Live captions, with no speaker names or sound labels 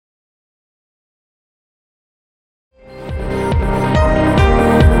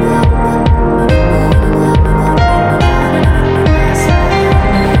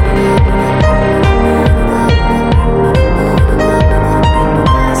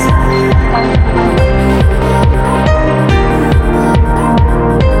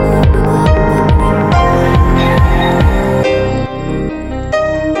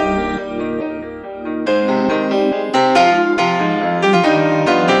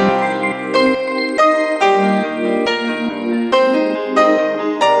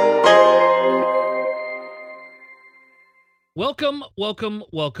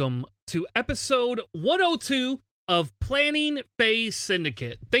Welcome to episode 102 of Planning Phase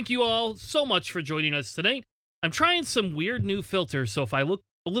Syndicate. Thank you all so much for joining us tonight. I'm trying some weird new filters, so if I look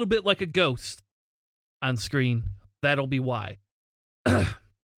a little bit like a ghost on screen, that'll be why.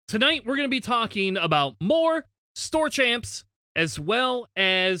 Tonight, we're going to be talking about more store champs, as well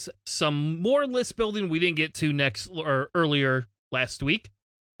as some more list building we didn't get to earlier last week.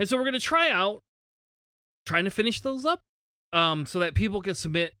 And so we're going to trying to finish those up. So that people can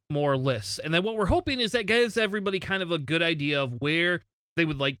submit more lists. And then what we're hoping is that gives everybody kind of a good idea of where they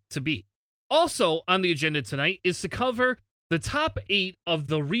would like to be. Also on the agenda tonight is to cover the top 8 of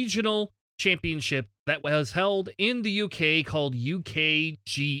the regional championship that was held in the UK called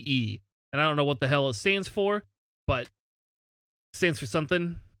UKGE. And I don't know what the hell it stands for, but it stands for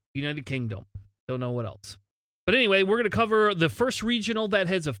something. United Kingdom. Don't know what else. But anyway, we're going to cover the first regional that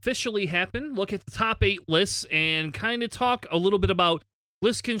has officially happened, look at the top 8 lists, and kind of talk a little bit about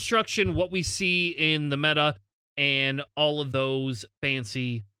list construction, what we see in the meta, and all of those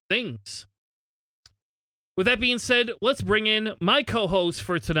fancy things. With that being said, let's bring in my co-host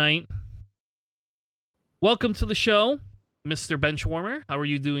for tonight. Welcome to the show, Mr. Benchwarmer. How are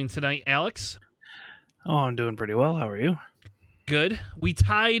you doing tonight, Alex? Oh, I'm doing pretty well. How are you? Good. We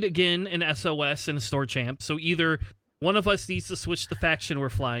tied again in SOS and Store Champ, so either one of us needs to switch the faction we're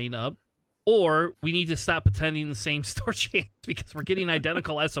flying up, or we need to stop pretending the same Store Champ because we're getting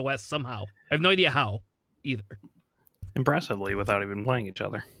identical SOS somehow. I have no idea how, either. Impressively, without even playing each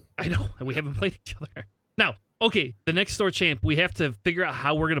other. I know, and we haven't played each other. Now, okay, the next Store Champ, we have to figure out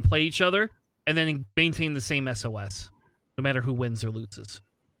how we're going to play each other, and then maintain the same SOS, no matter who wins or loses.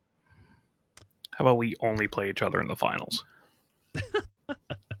 How about we only play each other in the finals?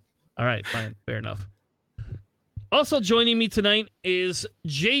 All right, fine, fair enough. Also joining me tonight is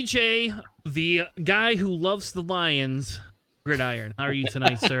JJ, the guy who loves the Lions, Gridiron. How are you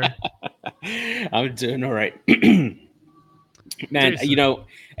tonight, sir? I'm doing all right. Man, Seriously. you know,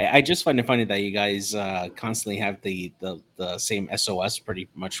 I just find it funny that you guys constantly have the same SOS pretty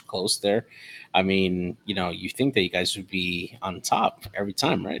much close there. I mean, you know, you think that you guys would be on top every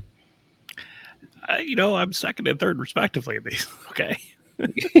time, right? I'm second and third respectively in these. Okay.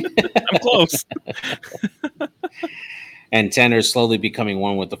 I'm close. And Tanner's slowly becoming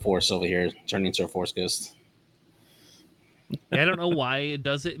one with the Force over here, turning into a Force ghost. I don't know why it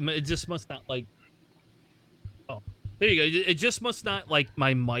does it. It just must not like... Oh, there you go. It just must not like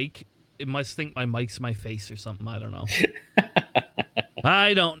my mic. It must think my mic's my face or something. I don't know.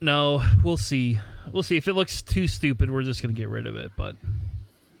 I don't know. We'll see. We'll see. If it looks too stupid, we're just going to get rid of it, but...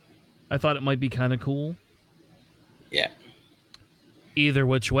 I thought it might be kind of cool. Yeah. Either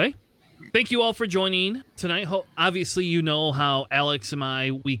which way. Thank you all for joining tonight. Obviously, you know how Alex and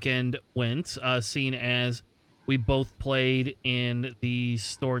my weekend went, seeing as we both played in the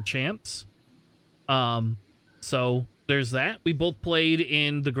Store Champs. So there's that. We both played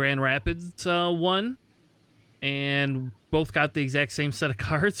in the Grand Rapids one, and both got the exact same set of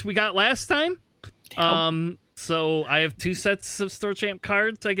cards we got last time. So I have 2 sets of Store Champ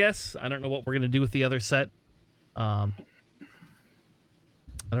cards, I guess. I don't know what we're going to do with the other set. I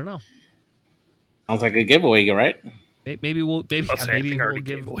don't know. Sounds like a giveaway, right? Maybe we'll give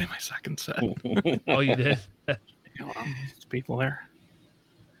away my second set. Oh, you did? There's people there.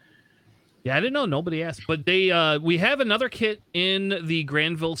 Yeah, I didn't know. Nobody asked. But we have another kit in the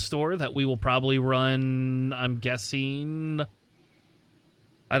Granville store that we will probably run, I'm guessing...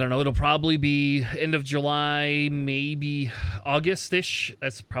 I don't know. It'll probably be end of July, maybe August-ish.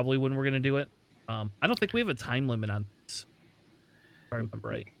 That's probably when we're going to do it. I don't think we have a time limit on this, if I remember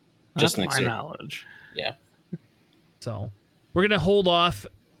right. Just That's next my year. knowledge. Yeah. So we're going to hold off,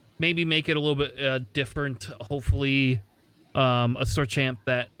 maybe make it a little bit different. Hopefully a Store Champ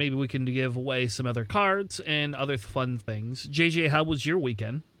that maybe we can give away some other cards and other fun things. JJ, how was your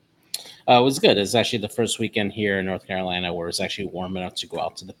weekend? It was good. It's actually the first weekend here in North Carolina where it's actually warm enough to go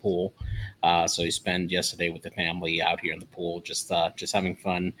out to the pool. So we spent yesterday with the family out here in the pool, just having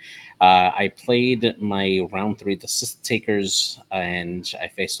fun. I played my round 3, the Assist Takers, and I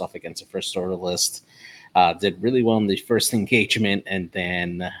faced off against a first order list. Did really well in the first engagement, and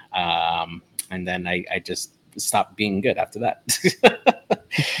then I just stopped being good after that.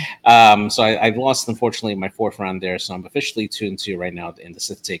 So I lost, unfortunately, my 4th round there. So I'm officially 2-2 right now in the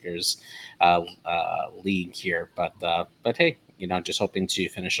Sith Takers league here. But hey, just hoping to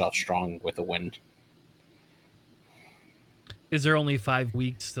finish off strong with a win. Is there only 5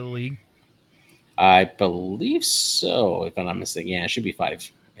 weeks to the league? I believe so, if I'm not mistaken. Yeah, it should be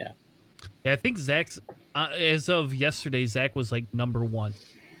 5. Yeah. Yeah, I think Zach's, as of yesterday, Zach was like number 1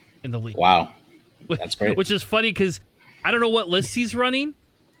 in the league. Wow. That's great. Which is funny because I don't know what list he's running,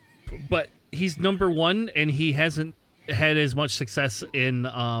 but he's number 1, and he hasn't had as much success in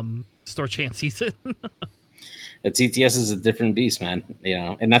store champ season. The TTS is a different beast, man. You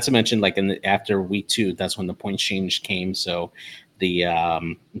know, and not to mention, like after week 2, that's when the point change came. So the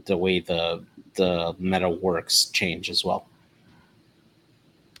way the meta works change as well.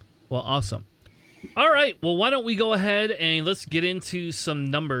 Well, awesome. All right. Well, why don't we go ahead and let's get into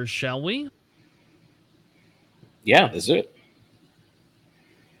some numbers, shall we? Yeah, let's do it.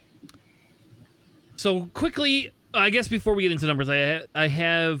 So quickly, I guess before we get into numbers, I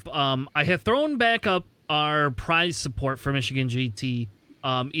have thrown back up our prize support for Michigan GT.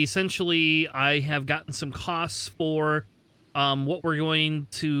 Essentially, I have gotten some costs for what we're going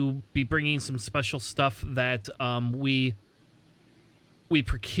to be bringing, some special stuff that we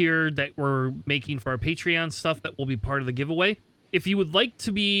procured that we're making for our Patreon stuff that will be part of the giveaway. If you would like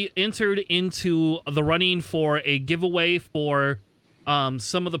to be entered into the running for a giveaway for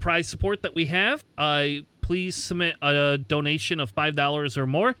some of the prize support that we have, please submit a donation of $5 or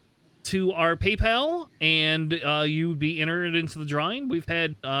more to our PayPal, and you would be entered into the drawing. We've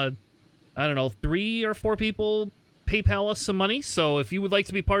had, 3 or 4 people PayPal us some money, so if you would like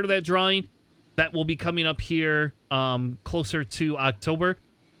to be part of that drawing, that will be coming up here closer to October.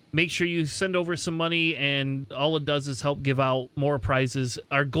 Make sure you send over some money, and all it does is help give out more prizes.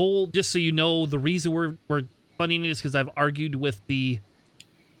 Our goal, just so you know, the reason we're funding it is because I've argued a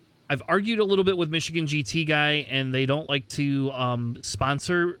little bit with Michigan GT Guy, and they don't like to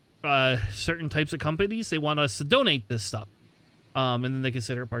sponsor certain types of companies. They want us to donate this stuff, and then they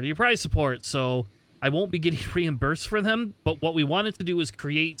consider it part of your prize support. So I won't be getting reimbursed for them, but what we wanted to do is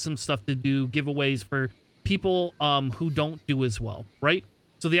create some stuff to do giveaways for people who don't do as well, right?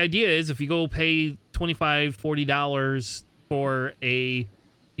 So the idea is if you go pay $25, $40 for a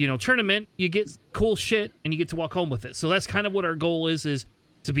tournament, you get cool shit and you get to walk home with it. So that's kind of what our goal is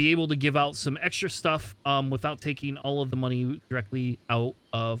to be able to give out some extra stuff without taking all of the money directly out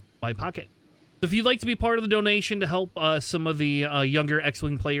of my pocket. So if you'd like to be part of the donation to help some of the younger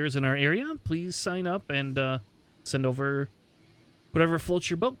X-Wing players in our area, please sign up and send over whatever floats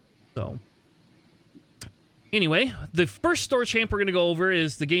your boat. So anyway, the first store champ we're going to go over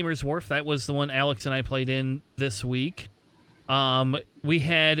is the Gamer's Wharf. That was the one Alex and I played in this week. We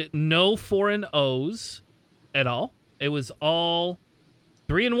had no 4 O's at all. It was all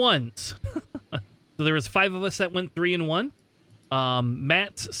 3 1s. So there was 5 of us that went 3 1.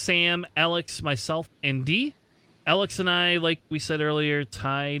 Matt, Sam, Alex, myself, and D. Alex and I, like we said earlier,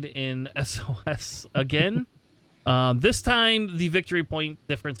 tied in SOS again. This time, the victory point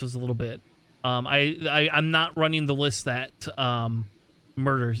difference was a little bit. I'm not running the list that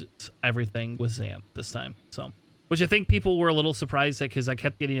murders everything with Sam this time. So, which I think people were a little surprised at because I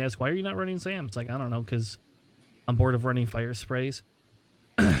kept getting asked, why are you not running Sam? It's like, I don't know, because I'm bored of running fire sprays.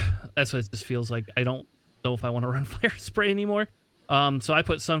 That's what it just feels like. I don't know if I want to run fire spray anymore. So I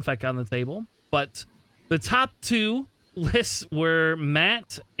put Sunfeck on the table. But the top 2 lists were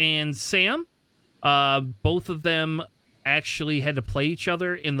Matt and Sam. Both of them actually had to play each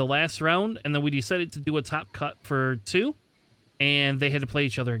other in the last round, and then we decided to do a top cut for 2, and they had to play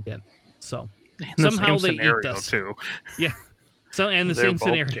each other again. So somehow they eked us too. Yeah. So and the same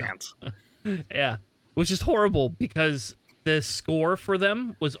scenario. Yeah, which is horrible because the score for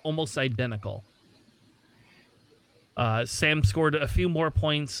them was almost identical. Sam scored a few more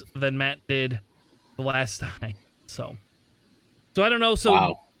points than Matt did the last time. So I don't know.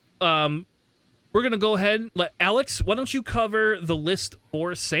 So wow. We're going to go ahead and let Alex, why don't you cover the list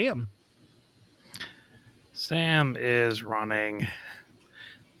for Sam? Sam is running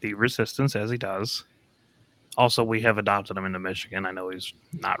the Resistance as he does. Also, we have adopted him into Michigan. I know he's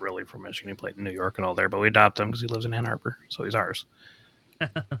not really from Michigan. He played in New York and all there, but we adopted him because he lives in Ann Arbor, so he's ours.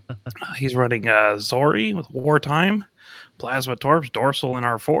 He's running Zori with Wartime, Plasma Torps, Dorsal in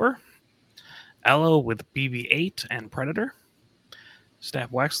R4, Elo with BB-8 and Predator,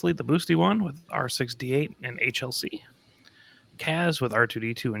 Staff Wexley, the boosty one, with R6D8 and HLC, Kaz with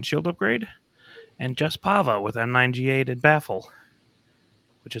R2D2 and Shield Upgrade, and Jess Pava with M9G8 and Baffle,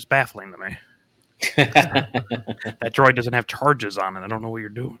 which is baffling to me. That droid doesn't have charges on it. I don't know what you're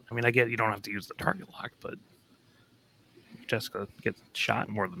doing. I mean, I get you don't have to use the target lock, but Jessica gets shot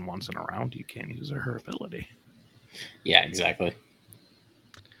more than once in a round. You can't use her ability. Yeah, exactly.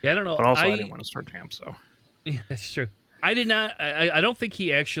 Yeah, I don't know. But also, I didn't want to start champ, so. Yeah, that's true. I did not. I don't think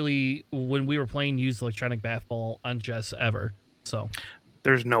he actually, when we were playing, used electronic baffle on Jess ever. So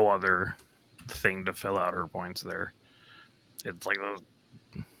there's no other thing to fill out her points there. It's like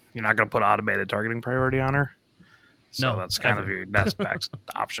you're not going to put automated targeting priority on her. So no, that's kind of your best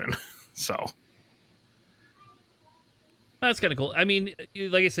option. So That's kind of cool. I mean,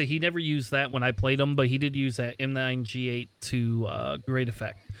 like I said, he never used that when I played him, but he did use that M9G8 to great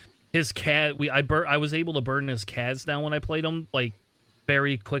effect. His CAD, I was able to burn his CADs down when I played him, like,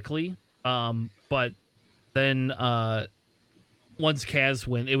 very quickly. But then once Kaz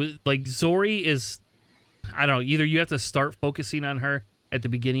went, it was like Zori is, I don't know, either you have to start focusing on her at the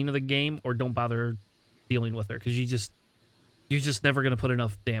beginning of the game or don't bother dealing with her because you're just never going to put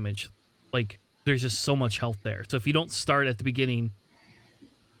enough damage. Like, there's just so much health there. So if you don't start at the beginning,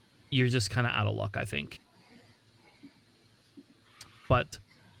 you're just kind of out of luck, I think. But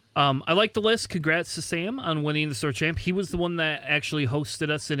I like the list. Congrats to Sam on winning the Store Champ. He was the one that actually hosted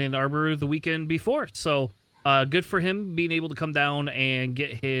us in Ann Arbor the weekend before. So good for him being able to come down and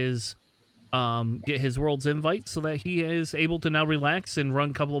get his World's invite so that he is able to now relax and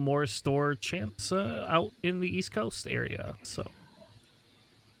run a couple of more Store Champs out in the East Coast area. So,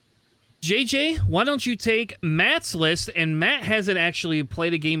 JJ, why don't you take Matt's list? And Matt hasn't actually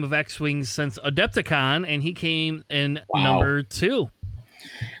played a game of X-Wing since Adepticon, and he came in number 2.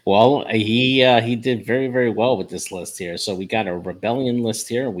 Well, he did very, very well with this list here. So we got a Rebellion list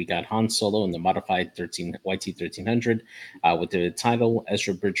here. We got Han Solo in the modified YT-1300 with the title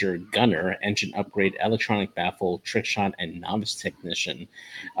Ezra Bridger Gunner, Engine Upgrade, Electronic Baffle, Trick Shot, and Novice Technician,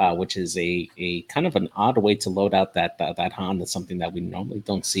 which is a kind of an odd way to load out that Han. That's something that we normally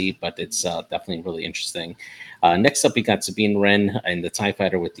don't see, but it's definitely really interesting. Next up, we got Sabine Wren in the TIE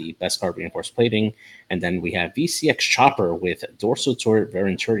Fighter with the Beskar reinforced plating. And then we have VCX Chopper with Dorsal Turret,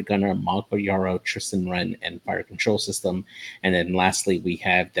 Variant Turret Gunner, Magba Yarrow, Tristan Wren, and Fire Control System. And then lastly, we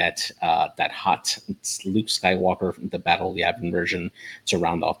have that hot Luke Skywalker, the Battle of the Yavin version, to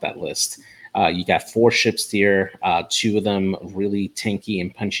round off that list. You got 4 ships here, 2 of them really tanky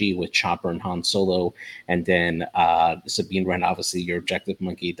and punchy with Chopper and Han Solo. And then Sabine Wren, obviously your objective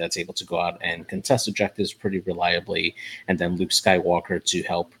monkey that's able to go out and contest objectives pretty reliably. And then Luke Skywalker to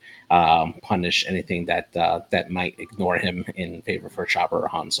help punish anything that might ignore him in favor for Chopper or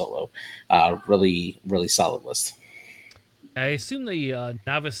Han Solo. Really, really solid list. I assume the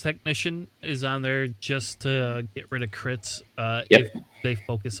Novice Technician is on there just to get rid of crits if they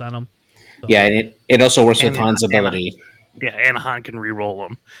focus on them. So. Yeah, and it also works with Han's ability. And Han can re-roll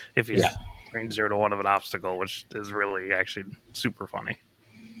them if he's range 0 to 1 of an obstacle, which is really actually super funny.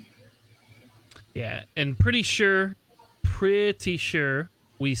 Yeah, and pretty sure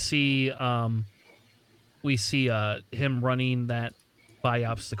we see him running that by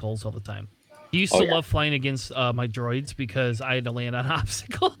obstacles all the time. He used to love flying against my droids because I had to land on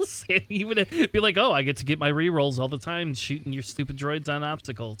obstacles. And he would be like, "Oh, I get to get my rerolls all the time shooting your stupid droids on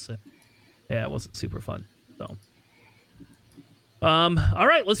obstacles." Yeah, it wasn't super fun. So, all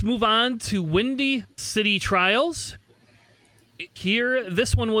right, let's move on to Windy City Trials. Here,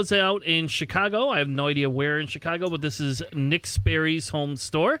 this one was out in Chicago. I have no idea where in Chicago, but this is Nick Sperry's home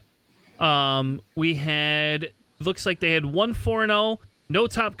store. We had, looks like they had 1 4-0, no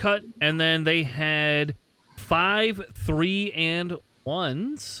top cut, and then they had 5 3 and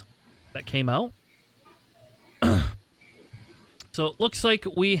 1s that came out. So it looks like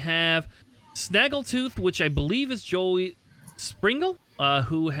we have Snaggletooth, which I believe is Joey Springle,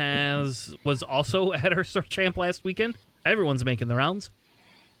 who was also at our Star Champ last weekend. Everyone's making the rounds.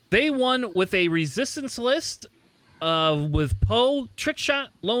 They won with a resistance list with Poe, Trickshot,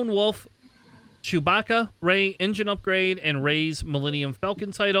 Lone Wolf, Chewbacca, Rey, Engine Upgrade, and Rey's Millennium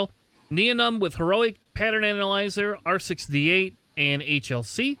Falcon title. Neonum with Heroic, Pattern Analyzer, R6D8, and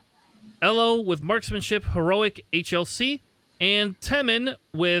HLC. Elo with Marksmanship, Heroic, HLC. And Temin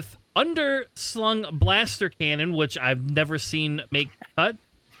with Underslung Blaster Cannon, which I've never seen make cut,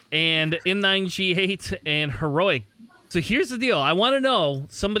 and M9G8 and Heroic. So here's the deal. I want to know,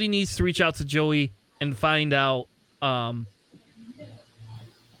 somebody needs to reach out to Joey and find out. I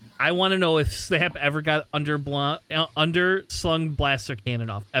want to know if Snap ever got underslung Blaster Cannon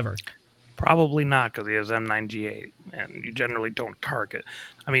off, ever. Probably not, because he has M9G8, and you generally don't target.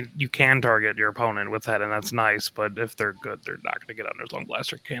 I mean, you can target your opponent with that, and that's nice, but if they're good, they're not going to get underslung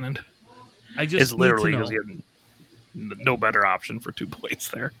Blaster Cannon. It's literally because you have no better option for 2 points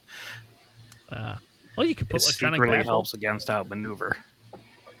there. Well, you could put it secretly helps against outmaneuver.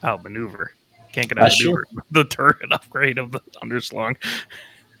 Can't get outmaneuver. The turret upgrade of the underslung.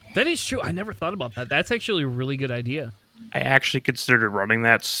 That is true. I never thought about that. That's actually a really good idea. I actually considered running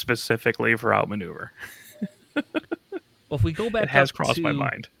that specifically for outmaneuver. Well, if we go back, it has crossed my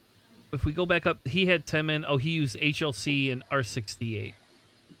mind. If we go back up, he had Temin. Oh, he used HLC and R6D8.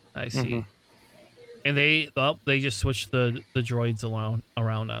 I see. Mm-hmm. And they just switched the droids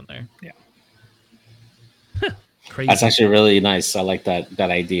around on there. Yeah. Crazy. That's actually really nice. I like that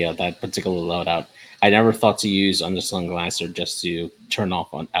idea, that particular loadout. I never thought to use Underslung Glancer just to turn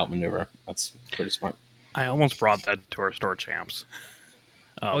off on outmaneuver. That's pretty smart. I almost brought that to our store champs.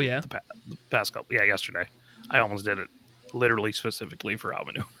 Oh, yeah? The past couple, yesterday. I almost did it literally specifically for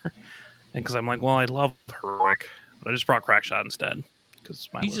outmaneuver. And because I'm like, well, I love heroic, but I just brought Crackshot instead. Because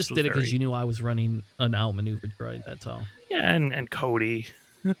You just did it because you knew I was running an outmaneuvered droid, that's all. Yeah, and Cody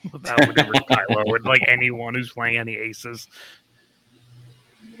with outmaneuvered Kylo, and like anyone who's playing any aces.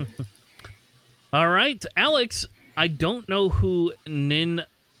 All right, Alex, I don't know who Nin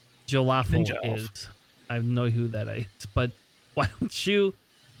Jalafel Ninja Elf. is. I know who that is, but why don't you...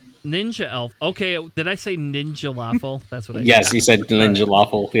 Ninja Elf. Okay, did I say Ninja Lawful? That's what I Yes, said. you said Ninja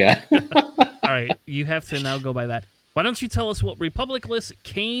Lawful, yeah. All right, you have to now go by that. Why don't you tell us what Republic list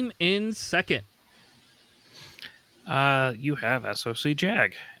came in second? You have SOC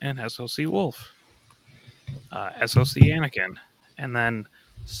Jag and SOC Wolf, SOC Anakin, and then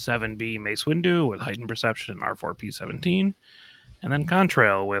 7B Mace Windu with Heightened Perception and R4P17, and then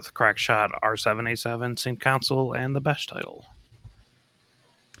Contrail with Crackshot, R7A7, Sync Council, and the Best title.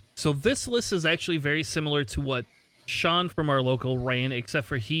 So this list is actually very similar to what Sean from our local ran, except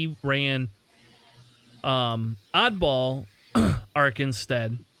for he ran Oddball Arc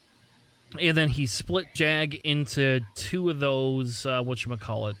instead. And then he split Jag into two of those,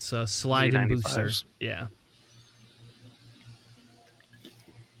 slide and booster. Z95s. Yeah.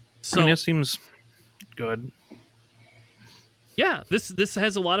 So I mean, it seems good. Yeah, this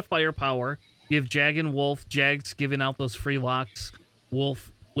has a lot of firepower. You have Jag and Wolf. Jag's giving out those free locks.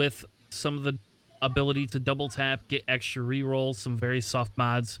 Wolf with some of the ability to double tap, get extra rerolls, some very soft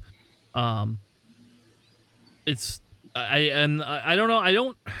mods. I don't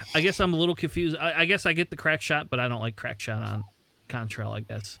know. I guess I'm a little confused. I guess I get the crack shot, but I don't like crack shot on Contrail.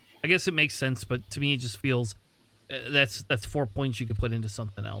 I guess it makes sense, but to me it just feels that's 4 points you could put into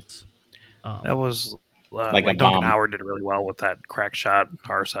something else. That was like a Duncan bomb. Howard did really well with that crack shot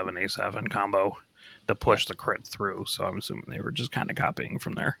R7A7 combo to push the crit through. So I'm assuming they were just kind of copying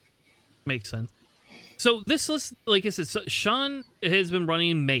from there. Makes sense. So this list, like I said, Sean has been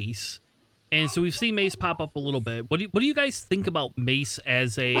running Mace, and so we've seen Mace pop up a little bit. What do you guys think about Mace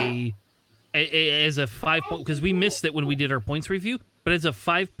as a 5 point? Because we missed it when we did our points review, but as a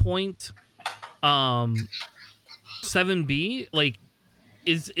 5 point, 7B, like,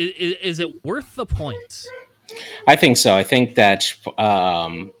 is it worth the points? I think so. I think that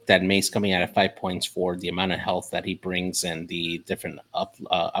that Mace coming out at 5 points for the amount of health that he brings and the different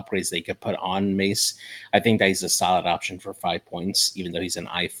upgrades they could put on Mace, I think that he's a solid option for 5 points, even though he's an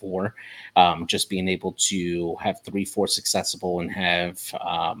I4. Just being able to have 3/4 accessible and have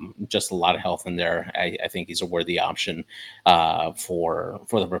just a lot of health in there, I think he's a worthy option for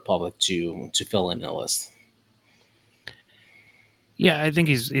the Republic to fill in the list. Yeah, I think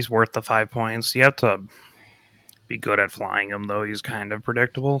he's worth the 5 points. You have to be good at flying him, though. He's kind of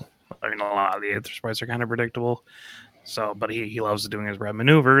predictable. I mean, a lot of the Aether Sprites are kind of predictable. So, but he loves doing his red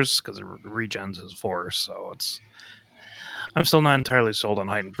maneuvers because it regens his force. So I'm still not entirely sold on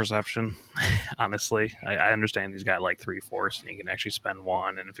Heightened Perception. Honestly, I understand he's got like 3 force and he can actually spend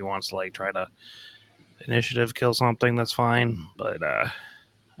 1. And if he wants to like try to initiative kill something, that's fine. But I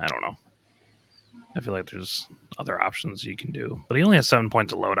don't know. I feel like there's other options you can do. But he only has 7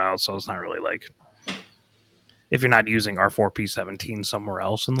 points of loadout, so it's not really like, if you're not using R4P17 somewhere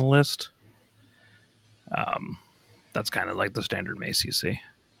else in the list, that's kind of like the standard Mace you see.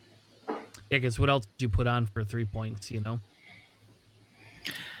 Yeah, because what else did you put on for 3 points, you know?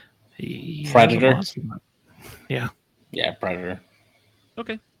 Predator? Yeah. Yeah, Predator.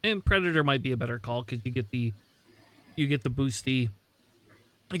 Okay. And Predator might be a better call because you get the boosty,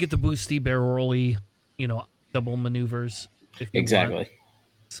 barrel rolly, double maneuvers. If you Exactly. want.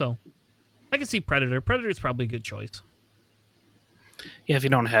 So I can see Predator. Predator's probably a good choice. Yeah, if you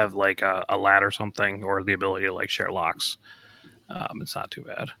don't have like a lat or something, or the ability to like share locks, it's not too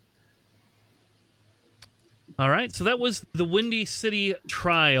bad. All right, so that was the Windy City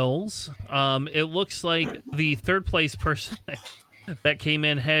Trials. It looks like the third place person that came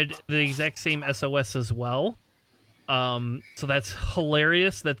in had the exact same SOS as well. So that's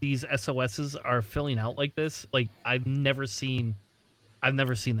hilarious that these SOSs are filling out like this. Like I've never seen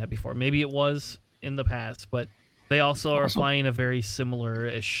that before. Maybe it was in the past, but they also are flying a very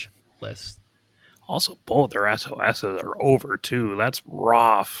similar-ish list. Also, both their SOSs are over too. That's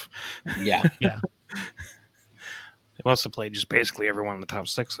rough. Yeah. Yeah. They must have played just basically everyone in the top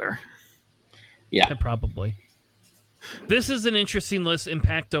 6 there. Yeah. Probably. This is an interesting list.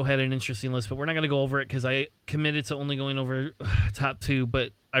 Impacto had an interesting list, but we're not going to go over it because I committed to only going over top 2,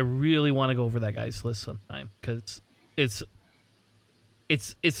 but I really want to go over that guy's list sometime because it's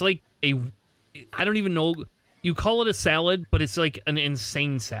like I don't even know. You call it a salad, but it's like an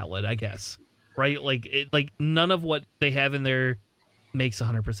insane salad, I guess. Right? Like none of what they have in there makes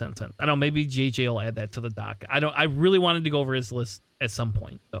 100% sense. I don't know, maybe JJ will add that to the doc. I really wanted to go over his list at some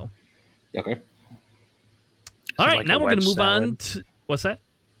point, though. Okay. All right, like now a we're going to wedge move on salad? to what's that?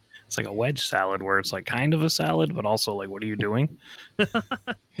 It's like a wedge salad where it's like kind of a salad, but also like, what are you doing?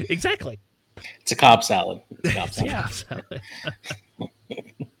 Exactly. It's a Cobb salad. It's a Cobb It's salad. yeah. Salad.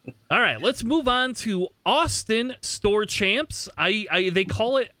 All right, let's move on to Austin Store Champs. They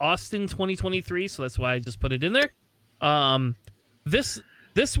call it Austin 2023, so that's why I just put it in there.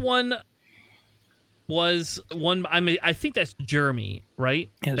 This one was one. I think that's Jeremy, right?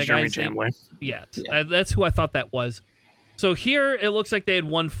 Yeah, That it's Jeremy guy's name? Jamway. Yes, Yeah. that's who I thought that was. So here it looks like they had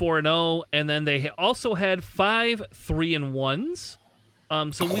 1-4-0, and then they also had 5 3-1s.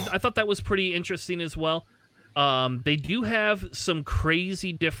 I thought that was pretty interesting as well. They do have some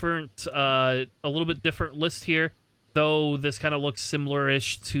crazy different, a little bit different list here, though this kind of looks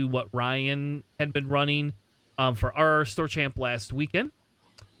similar-ish to what Ryan had been running for our store champ last weekend.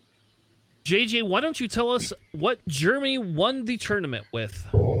 JJ, why don't you tell us what Jeremy won the tournament with?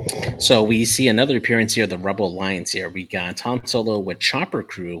 So we see another appearance here, the Rebel Alliance here. We got Tom Solo with Chopper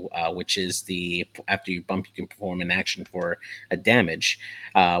Crew, which is the after you bump, you can perform an action for a damage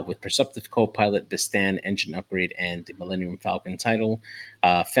with Perceptive Co-Pilot, Bistan, Engine Upgrade, and the Millennium Falcon title.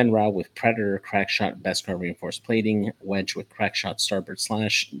 Fenra with Predator, Crackshot, Beskar Reinforced Plating, Wedge with Crackshot, Starboard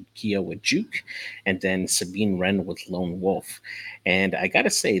Slash, Kia with Juke, and then Sabine Wren with Lone Wolf. And I got to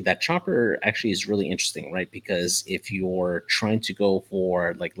say that Chopper actually is really interesting, right? Because if you're trying to go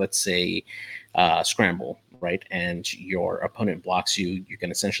for, like, let's say, scramble, right, and your opponent blocks you, you can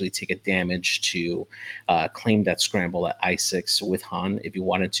essentially take a damage to claim that scramble at I6 with Han if you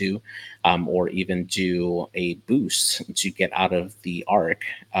wanted to, or even do a boost to get out of the arc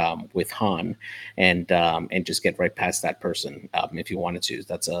with Han and just get right past that person if you wanted to.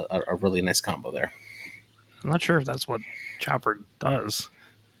 That's a really nice combo there. I'm not sure if that's what Chopper does.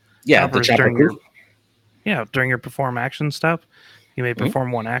 Yeah, Chopper's the Chopper during Crew. during your perform action step, you may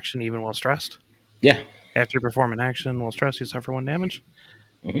perform one action even while stressed. Yeah. After you perform an action while stressed, you suffer 1 damage.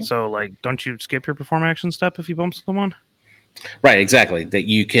 Mhm. So, like, don't you skip your perform action step if you bump someone? Right, exactly. That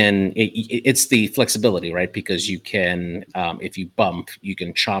you can. It's the flexibility, right? Because you can, if you bump, you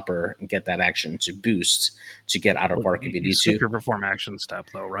can chopper and get that action to boost to get out of arc if you You need skip to. your perform action step,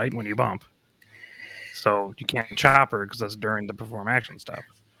 though, right? When you bump. So you can't chopper because that's during the perform action step.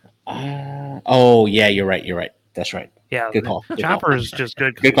 Oh yeah, you're right. You're right. That's right. Yeah, Good call. Good chopper call. is just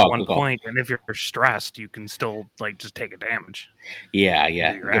good Good because call, one good call. point, and if you're stressed, you can still like just take a damage. Yeah, with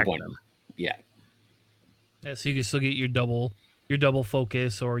yeah. your Good point. action. Yeah. Yeah, so you can still get your double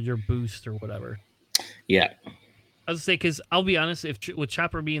focus or your boost or whatever. Yeah. I was say because I'll be honest, if with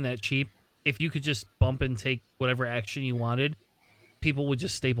Chopper being that cheap, if you could just bump and take whatever action you wanted, people would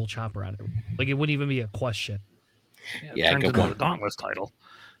just staple Chopper on it. Like it wouldn't even be a question. Yeah, Yeah, turns good into point. the Dauntless title.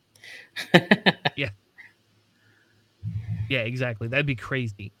 Yeah, exactly. That'd be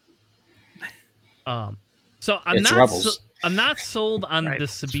crazy. So It's Rebels. I'm not sold on Right, the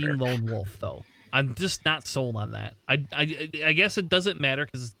that's Sabine fair. Lone Wolf though. I'm just not sold on that. I guess it doesn't matter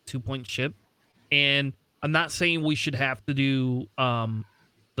because it's a 2-point ship, and I'm not saying we should have to do the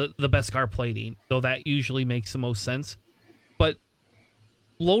Beskar plating, though that usually makes the most sense. But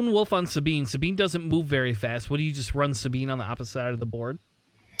Lone Wolf on Sabine doesn't move very fast. What do you just run Sabine on the opposite side of the board?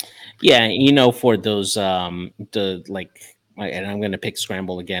 Yeah, for those the like, and I'm going to pick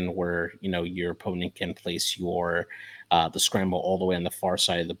scramble again, where your opponent can place your the scramble all the way on the far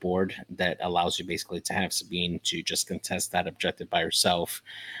side of the board. That allows you basically to have Sabine to just contest that objective by herself,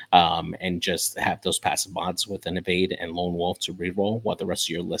 and just have those passive mods with an evade and lone wolf to reroll while the rest of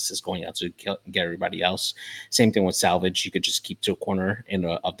your list is going out to get everybody else. Same thing with salvage. You could just keep to a corner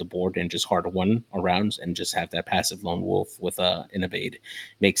of the board and just hard one around and just have that passive lone wolf with an evade.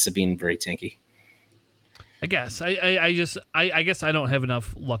 Makes Sabine very tanky. I guess I guess I don't have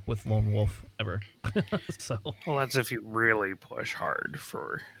enough luck with Lone Wolf ever. So Well, that's if you really push hard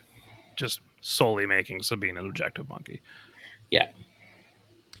for just solely making Sabine an objective monkey. Yeah.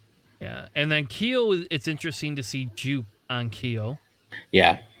 And then Keo, it's interesting to see Juke on Keo.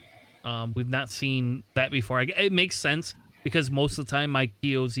 Yeah. We've not seen that before. It makes sense because most of the time my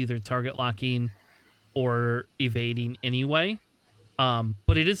Keo's either target locking or evading anyway.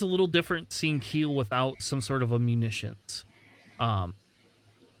 But it is a little different seeing Keel without some sort of a munitions.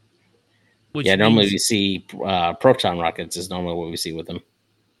 Which normally means, we see proton rockets is normally what we see with them.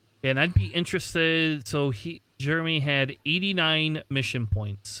 and I'd be interested. So Jeremy had 89 mission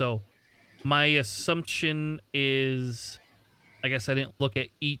points. So my assumption is, I guess I didn't look at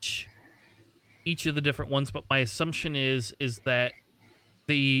each each of the different ones, but my assumption is that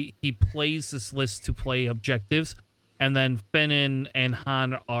he plays this list to play objectives, and then Finn and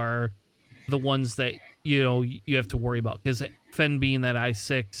Han are the ones that you have to worry about, because Finn being that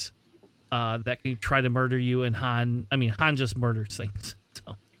I6 that can try to murder you, and Han just murders things,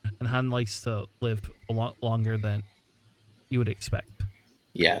 so, and Han likes to live a lot longer than you would expect.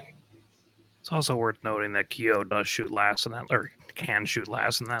 Yeah. It's also worth noting that Kyo does shoot last in that, or can shoot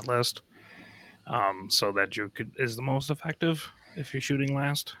last in that list, so that Juke is the most effective if you're shooting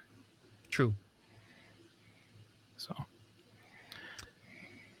last. True. So,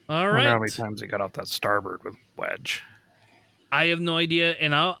 all I right. wonder how many times he got off that starboard with Wedge. I have no idea,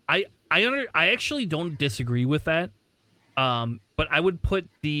 and I actually don't disagree with that. But I would put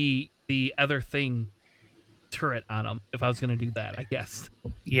the other thing turret on him if I was going to do that, I guess.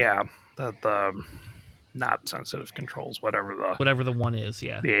 Yeah, the not sensitive controls, whatever the one is,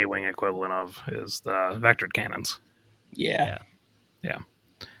 yeah. The A-wing equivalent of is the vectored cannons. Yeah.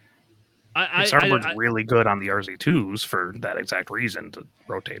 Starboard's really good on the RZ2s for that exact reason, to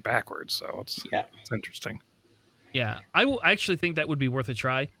rotate backwards. So it's interesting. Yeah, I actually think that would be worth a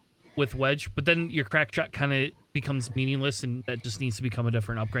try with Wedge, but then your crack shot kind of becomes meaningless, and that just needs to become a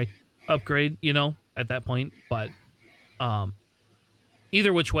different upgrade, at that point. But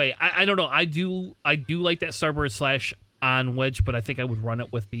either which way, I don't know. I do like that starboard slash on Wedge, but I think I would run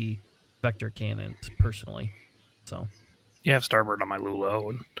it with the vector cannons personally. So you have starboard on my Lulo,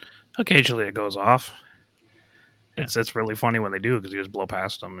 and occasionally it goes off. It's really funny when they do, because you just blow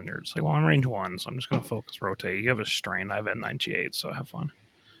past them and you're just like, well, I'm range 1, so I'm just going to focus rotate. You have a strain. I have a 98, so have fun.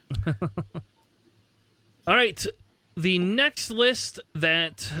 All right. The next list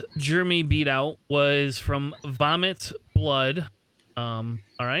that Jeremy beat out was from Vomit Blood. All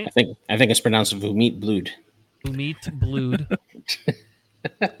right. I think it's pronounced Vomit Blood. Vomit Blood.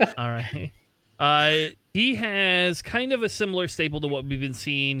 All right. He has kind of a similar staple to what we've been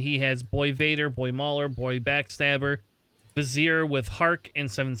seeing. He has Boy Vader, Boy Mauler, Boy Backstabber, Vizier with Hark and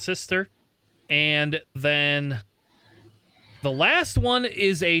Seven Sister. And then the last one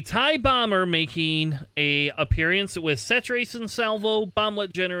is a TIE Bomber making a appearance with Saturation Salvo,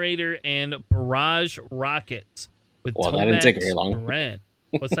 Bomblet Generator, and Barrage Rockets. With that didn't take very long. Ren.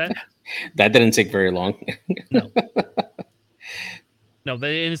 What's that? That didn't take very long. No, and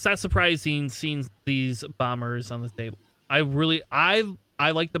it's not surprising seeing these bombers on the table. I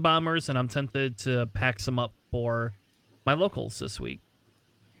like the bombers, and I'm tempted to pack some up for my locals this week.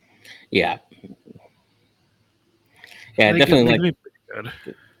 Yeah, definitely like good.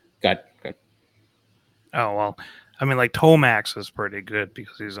 Good. Oh well, I mean, like Tomax is pretty good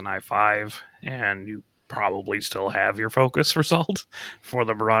because he's an I5, and you probably still have your focus result for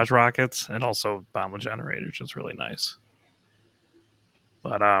the barrage rockets, and also bomb generators, which is really nice.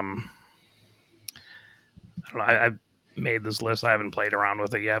 But I don't know. I made this list. I haven't played around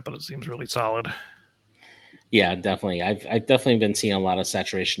with it yet, but it seems really solid. Yeah, definitely. I've definitely been seeing a lot of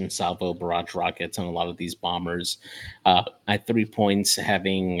Saturation Salvo barrage rockets on a lot of these bombers. At 3 points,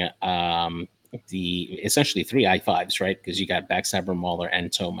 having the essentially 3 I5s, right? Because you got Backstabber, Mauler, and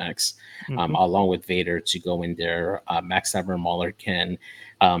Tomax, along with Vader to go in there. Backstabber and Mauler can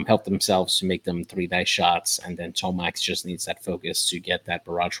help themselves to make them 3 nice shots, and then Tomax just needs that focus to get that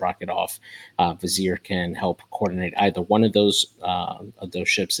barrage rocket off. Vizier can help coordinate either one of those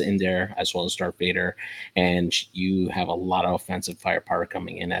ships in there, as well as Darth Vader, and you have a lot of offensive firepower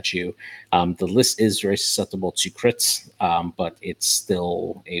coming in at you. The list is very susceptible to crits, but it's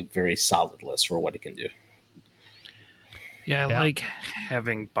still a very solid list for what it can do. Yeah, I like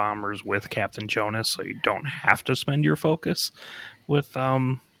having bombers with Captain Jonas, so you don't have to spend your focus with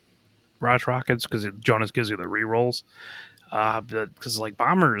barrage rockets, because Jonas gives you the rerolls. Because like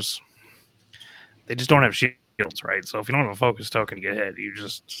bombers, they just don't have shields, right? So if you don't have a focus token to get hit, you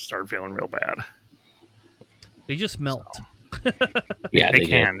just start feeling real bad. They just melt. So. Yeah, they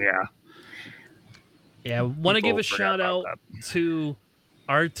can. Yeah. Yeah, want to give a shout out to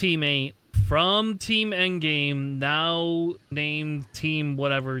our teammate from Team Endgame, now named Team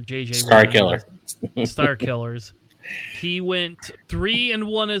whatever JJ. Star Killer. Star Killers. He went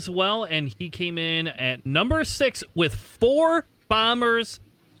 3-1 as well, and he came in at number 6 with 4 bombers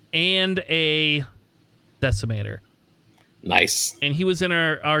and a decimator. Nice. And he was in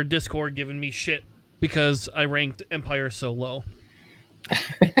our Discord giving me shit because I ranked Empire so low. So.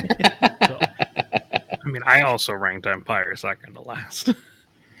 I mean, I also ranked Empire second to last.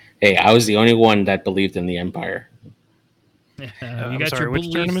 Hey, I was the only one that believed in the Empire. You got your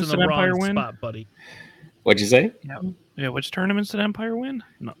beliefs in the wrong spot, buddy. What'd you say? Yeah. Which tournaments did Empire win?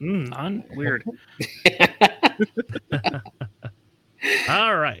 None. Weird.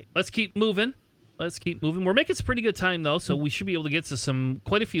 All right, let's keep moving. let's keep moving. We're making some pretty good time though, so we should be able to get to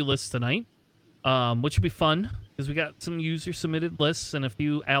quite a few lists tonight, which will be fun because we got some user submitted lists and a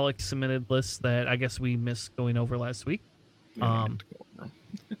few Alex submitted lists that I guess we missed going over last week. We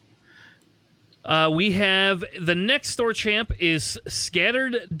have the next store champ is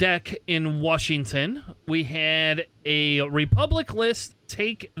Scattered Deck in Washington. We had a Republic list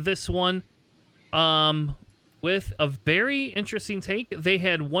take this one with a very interesting take. They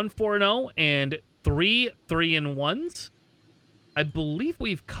had 1-4-0 and 3 3-1s. I believe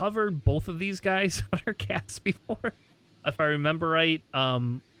we've covered both of these guys on our cast before, if I remember right,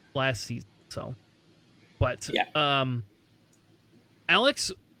 last season. So, but yeah.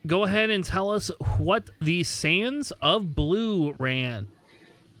 Alex, go ahead and tell us what the Sands of Blue ran.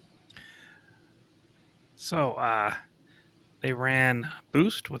 So, they ran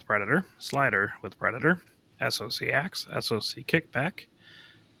Boost with Predator, Slider with Predator, SOC Axe, SOC Kickback,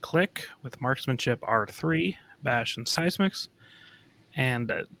 Click with Marksmanship R3, Bash and Seismics,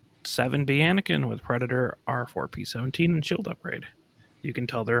 and 7B Anakin with Predator R4P17 and Shield Upgrade. You can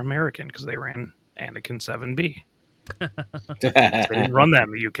tell they're American because they ran Anakin 7B. They didn't run that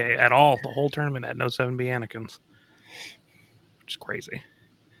in the UK at all. The whole tournament had no 7B Anakins, which is crazy.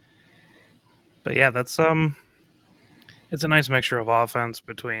 But yeah, that's it's a nice mixture of offense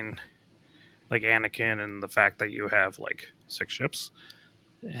between like Anakin and the fact that you have like 6 ships,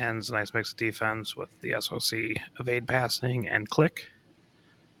 and it's a nice mix of defense with the SOC evade passing and click.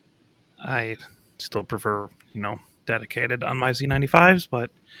 I still prefer, dedicated on my Z95s, but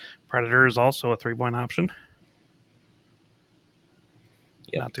Predator is also a 3-point option.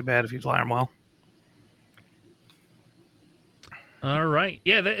 Yep. Not too bad if you fly them well. All right.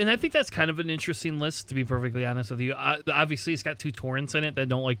 Yeah, and I think that's kind of an interesting list, to be perfectly honest with you. Obviously, it's got 2 Torrents in it that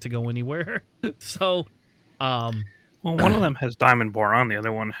don't like to go anywhere. So, well, one of them has Diamond Boron, the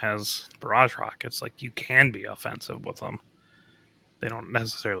other one has Barrage Rockets. Like, you can be offensive with them. They don't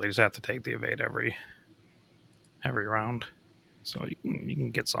necessarily just have to take the evade every round. So you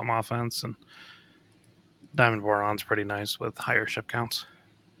can get some offense, and Diamond Boron's pretty nice with higher ship counts.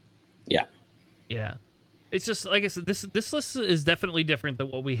 Yeah. Yeah. It's just, like I said, this list is definitely different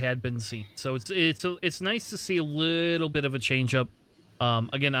than what we had been seeing. So it's nice to see a little bit of a change up.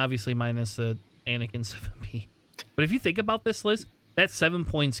 Again, obviously minus the Anakin 7B. But if you think about this list, that 7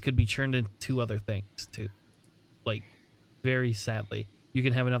 points could be churned into 2 other things too. Like, very sadly, you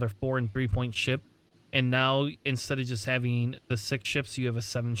can have another 4 and 3 point ship, and now instead of just having the 6 ships, you have a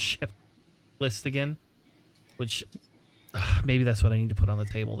 7 ship list again, which maybe that's what I need to put on the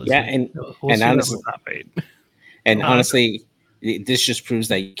table this week. And honestly, this just proves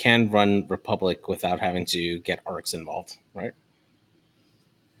that you can run Republic without having to get ARCs involved, right?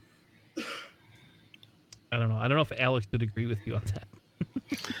 I don't know. I don't know if Alex would agree with you on that.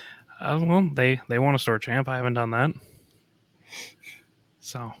 Well, they want a store champ. I haven't done that.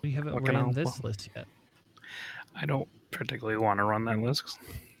 So we haven't ran this list yet. I don't particularly want to run that list,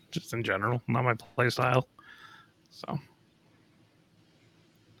 just in general, not my play style. So,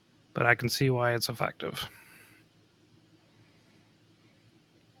 but I can see why it's effective.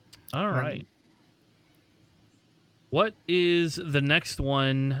 All right. What is the next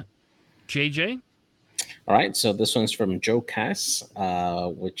one, JJ? All right, so this one's from Joe Cass,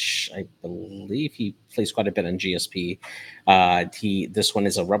 which I believe he plays quite a bit on GSP. This one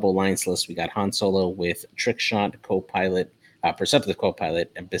is a Rebel Alliance list. We got Han Solo with Trickshot, Co-Pilot, Perceptive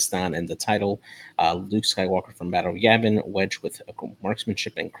Co-Pilot, and Bistan in the title. Luke Skywalker from Battle Yavin, Wedge with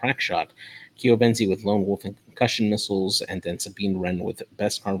Marksmanship and Crackshot, Kyo Benzi with Lone Wolf and Concussion Missiles, and then Sabine Wren with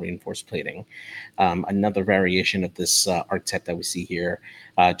Beskar Reinforced Plating. Another variation of this archetype that we see here.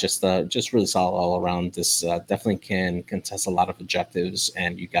 Just really solid all around. This definitely can contest a lot of objectives,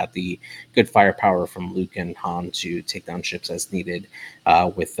 and you got the good firepower from Luke and Han to take down ships as needed,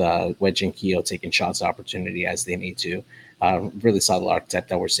 with Wedge and Kyo taking shots of opportunity as they need to. Really solid archetype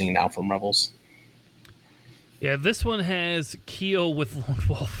that we're seeing now from Rebels. Yeah, this one has Keo with Lone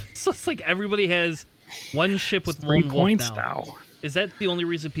Wolf. So it's like everybody has one ship with Lone Wolf now. Is that the only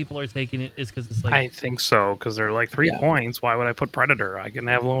reason people are taking it? Is because it's like, I think so, because they're like 3 points. Why would I put Predator? I can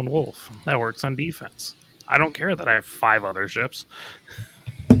have Lone Wolf. That works on defense. I don't care that I have 5 other ships.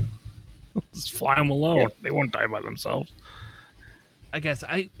 Just fly them alone. Yeah. They won't die by themselves. I guess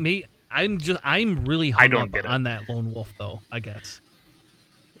I'm really hung up on that Lone Wolf though. I guess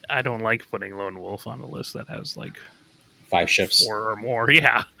I don't like putting Lone Wolf on a list that has like 5 ships, 4 or more.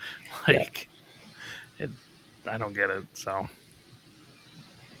 Yeah, I don't get it. So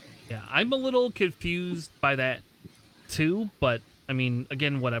yeah, I'm a little confused by that too. But I mean,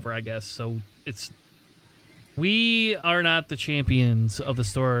 again, whatever. I guess so. We are not the champions of the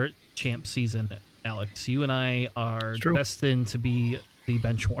store champ season Alex. You and I are It's true. destined to be the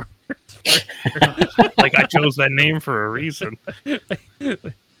bench warmers. Like I chose that name for a reason.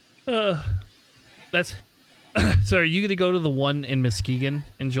 That's so. Are you going to go to the one in Muskegon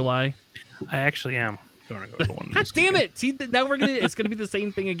in July? I actually am going to go to the one. God damn it! See, now it's going to be the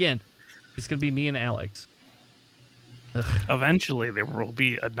same thing again. It's going to be me and Alex. Eventually, there will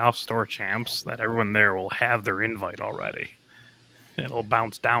be enough store champs that everyone there will have their invite already. It'll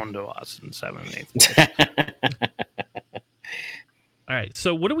bounce down to us in 7th and 8th. All right.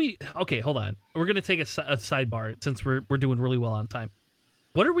 So what do we? Okay, hold on. We're going to take a sidebar since we're doing really well on time.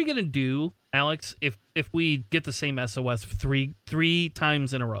 What are we going to do, Alex, if we get the same SOS three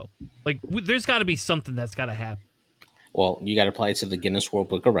times in a row? Like, there's got to be something that's got to happen. Well, you got to apply to the Guinness World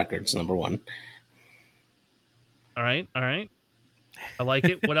Book of Records, number one. All right. I like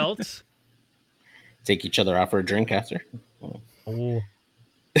it. What else? Take each other out for a drink after. Oh,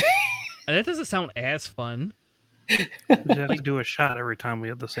 that doesn't sound as fun. We have to do a shot every time we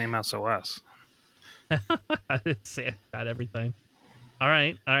have the same SOS. I didn't say I got everything. All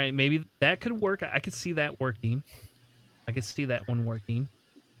right. Maybe that could work. I could see that working. I could see that one working.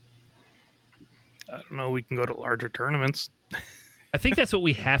 I don't know. We can go to larger tournaments. I think that's what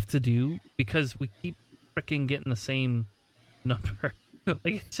we have to do because we keep freaking getting the same number. Like,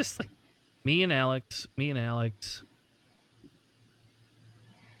 it's just like me and Alex. I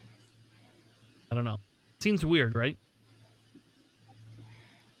don't know. Seems weird, right?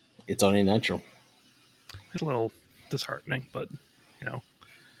 It's only natural. It's a little disheartening, but you know.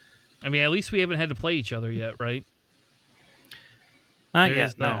 I mean, at least we haven't had to play each other yet, right? Not There yet,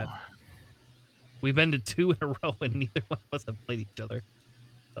 is no. that. We've been to 2 in a row and neither one of us have played each other.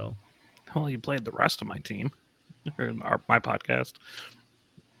 So, Well, you played the rest of my team, or my podcast.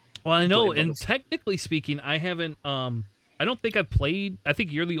 well, I know, Played and both. technically speaking, I haven't. I don't think I've played. I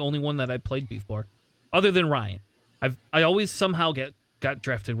think you're the only one that I played before, other than Ryan. I always somehow got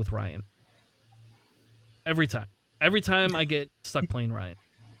drafted with Ryan. Every time I get stuck playing Ryan.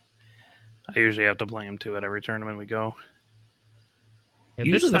 I usually have to play him too at every tournament we go. And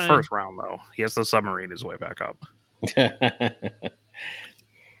Usually this the time, first round, though. He has to submarine his way back up.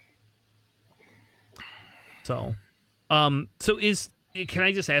 So can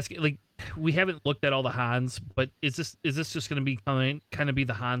I just ask, like, we haven't looked at all the Hans, but is this just going to be kind of be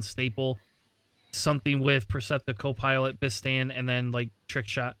the Hans staple? Something with Perceptive Copilot, Bistan, and then like Trick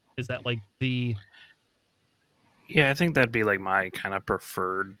Shot? Is that like the... Yeah, I think that'd be like my kind of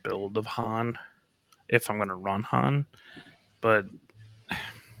preferred build of Han, if I'm going to run Han. But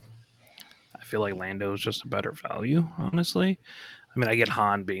I feel like Lando is just a better value, honestly. I mean, I get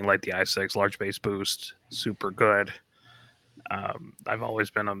Han being like the I6, large base boost, super good. I've always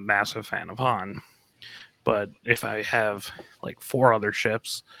been a massive fan of Han. But if I have like 4 other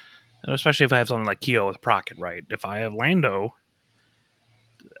ships, and especially if I have something like Kyo with Procket, right? If I have Lando,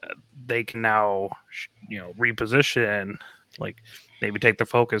 they can now, reposition, like maybe take the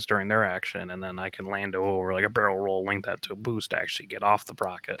focus during their action, and then I can Lando over like a barrel roll, link that to a boost to actually get off the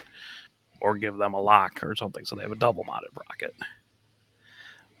Procket, or give them a lock or something so they have a double modded Procket.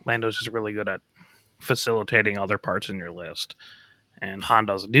 Lando's just really good at facilitating other parts in your list, and Han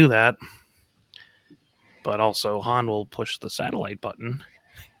doesn't do that. But also, Han will push the satellite button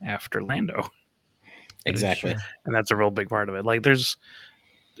after Lando. Exactly. And that's a real big part of it. Like, there's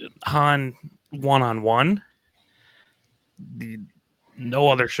Han one-on-one. No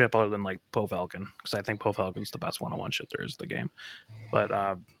other ship other than, like, Poe Falcon. Because I think Poe Falcon's the best one-on-one ship there is in the game. But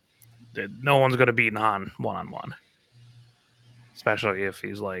no one's going to beat Han one-on-one. Especially if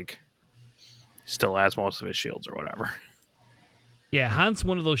he's, like, still has most of his shields or whatever. Yeah, Han's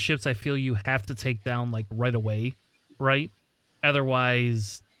one of those ships I feel you have to take down like right away, right?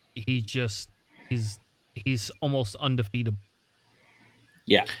 Otherwise, he's almost undefeatable.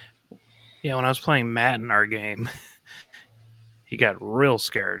 Yeah. Yeah, when I was playing Matt in our game, he got real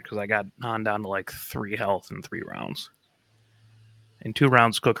scared because I got Han down to like 3 health in 3 rounds. In 2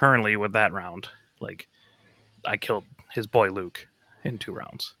 rounds concurrently with that round, like, I killed his boy Luke in 2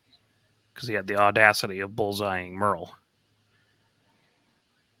 rounds because he had the audacity of bullseyeing Merle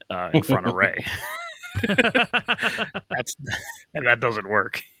in front of Ray. And that doesn't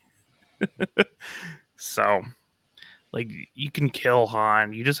work. So, like, you can kill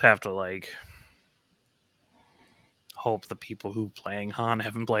Han. You just have to, like, hope the people who playing Han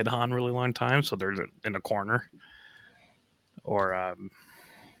haven't played Han a really long time, so they're in a corner. Or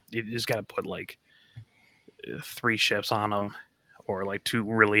you just got to put, like, 3 ships on them, or, like, 2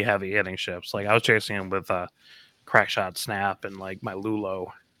 really heavy hitting ships. Like, I was chasing him with Crackshot Snap and, like, my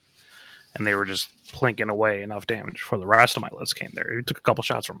Lulo, and they were just plinking away enough damage for the rest of my list came there. He took a couple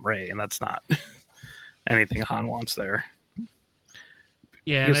shots from Ray, and that's not anything Han wants there.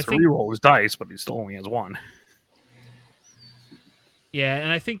 Yeah, He and gets I to think reroll his dice, but he still only has one. yeah,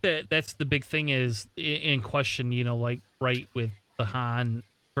 and I think that's the big thing is in question. You know, like right with the Han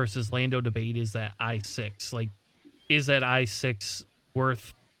versus Lando debate is that I6. Like, is that I6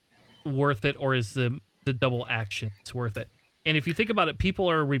 worth it, or is the double actions worth it? And if you think about it, people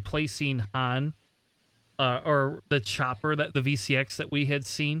are replacing Han or the chopper that the VCX that we had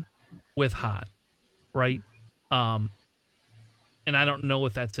seen with Han, right? Um, and I don't know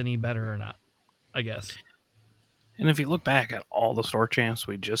if that's any better or not. I guess. And if you look back at all the store champs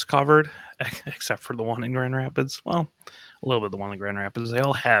we just covered, except for the one in Grand Rapids, well, a little bit of the one in Grand Rapids, they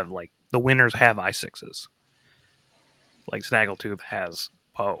all have, like, the winners have I6s. Like, Snaggletooth has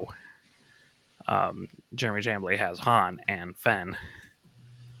Poe. Jeremy Jambley has Han and Fenn.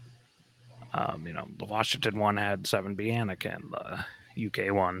 The Washington one had 7B Anakin. The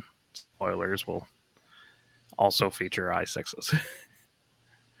UK one, spoilers, will also feature I6s.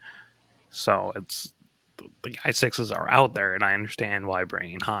 So it's the I6s are out there, and I understand why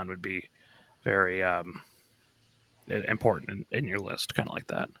bringing Han would be very important in your list, kind of like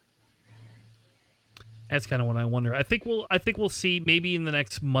that. That's kind of what I wonder. I think we'll see maybe in the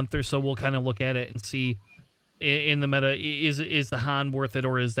next month or so. We'll kind of look at it and see in the meta is the Han worth it,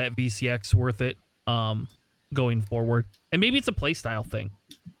 or is that VCX worth it going forward? And maybe it's a playstyle thing.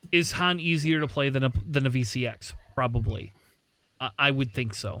 Is Han easier to play than a VCX? Probably. I would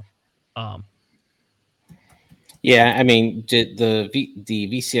think so. Yeah, I mean, the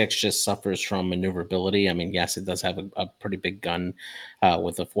VCX just suffers from maneuverability. I mean, yes, it does have a pretty big gun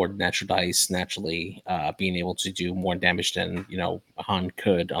with a 4 natural dice, naturally being able to do more damage than Han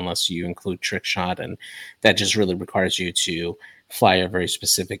could, unless you include trick shot, and that just really requires you to fly a very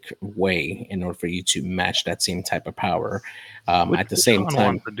specific way in order for you to match that same type of power. At the same Han time,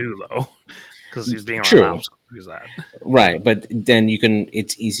 wants to do though, because he's being true. around. Use that. Right, but then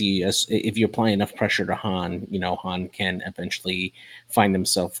it's easy as if you apply enough pressure to Han, Han can eventually find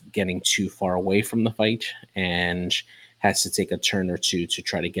himself getting too far away from the fight and has to take a turn or two to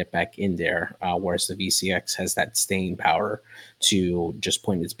try to get back in there. Whereas the VCX has that staying power to just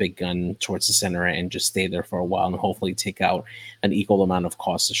point its big gun towards the center and just stay there for a while and hopefully take out an equal amount of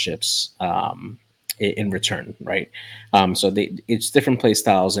cost of ships in return, right? So it's different play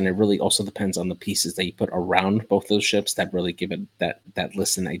styles, and it really also depends on the pieces that you put around both those ships that really give it that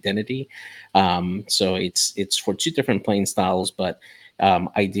list and identity. So it's for 2 different playing styles, but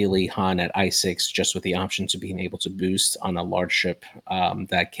ideally Han at I6 just with the option to being able to boost on a large ship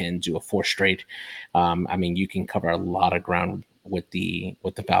that can do a 4 straight. I mean, you can cover a lot of ground with the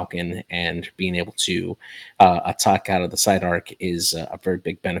Falcon, and being able to attack out of the side arc is a very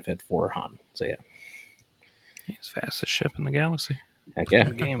big benefit for Han. So yeah. He's fastest ship in the galaxy. Heck yeah. In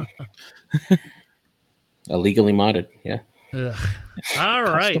the game. Illegally modded, yeah. Ugh. All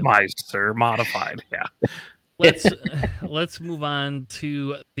right. Customized, sir. Modified, yeah. Let's move on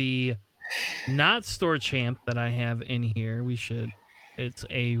to the not store champ that I have in here. It's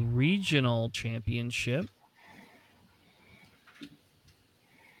a regional championship.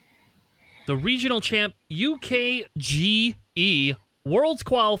 The regional champ UKGE Worlds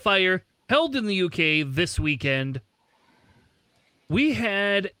Qualifier held in the UK this weekend. We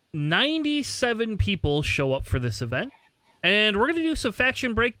had 97 people show up for this event, and we're going to do some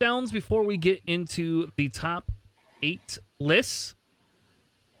faction breakdowns before we get into the top 8 lists.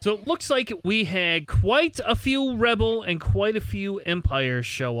 So it looks like we had quite a few Rebel and quite a few Empire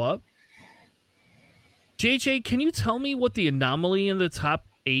show up. JJ, can you tell me what the anomaly in the top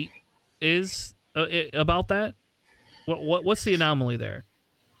 8 is about that? What's the anomaly there?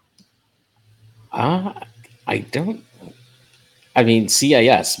 I don't. I mean,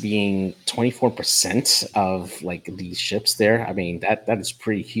 CIS being 24% of like these ships there. I mean, that is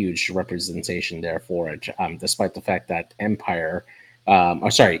pretty huge representation there for it. Despite the fact that Empire,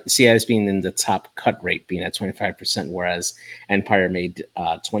 CIS being in the top cut rate, being at 25%, whereas Empire made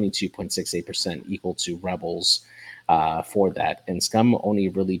 22.68%, equal to Rebels for that, and Scum only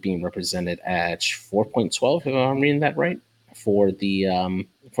really being represented at 4.12, if I'm reading that right, for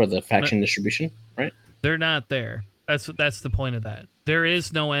the faction distribution, right? They're not there. That's the point of that. There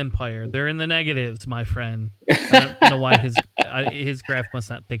is no Empire. They're in the negatives, my friend. I don't know why his graph must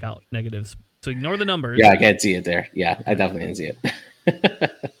not take out negatives. So ignore the numbers. Yeah, I can't see it there. Yeah, I definitely can see it.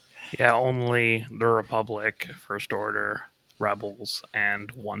 Yeah, only the Republic, First Order, Rebels,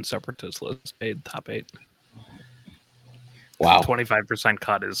 and 1 Separatist list made top 8. Wow. 25%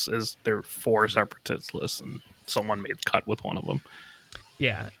 cut is there 4 Separatist lists, and someone made cut with one of them.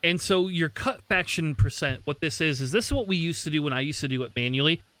 Yeah, and so your cut faction percent, what this is this is what we used to do when I used to do it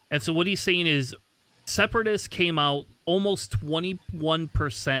manually. And so what he's saying is Separatists came out almost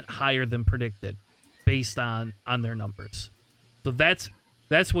 21% higher than predicted, based on their numbers. So that's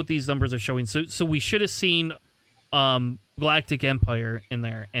what these numbers are showing. So we should have seen Galactic Empire in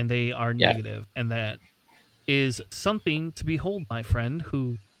there, and they are negative, and that is something to behold, my friend,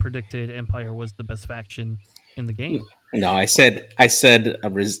 who predicted Empire was the best faction in the game. No, I said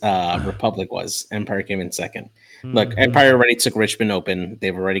Republic was. Empire came in second. Look, Mhm. Empire already took Richmond Open.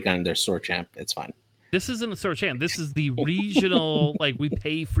 They've already gotten their store champ. It's fine. This isn't a store champ. This is the regional, like, we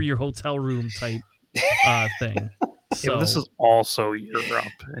pay for your hotel room type thing. So Yeah, but this is also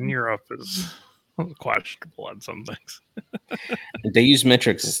Europe, and Europe is questionable on some things. They use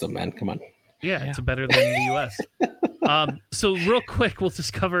metric system, man. Come on. yeah, it's better than the U.S. So real quick, we'll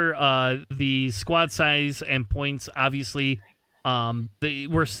just cover the squad size and points. Obviously,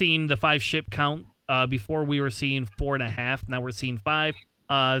 we're seeing the 5 ship count. Before we were seeing 4.5. Now we're seeing 5.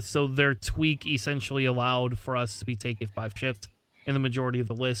 So their tweak essentially allowed for us to be taking 5 ships in the majority of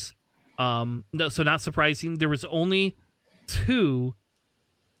the lists. No, so not surprising. There was only two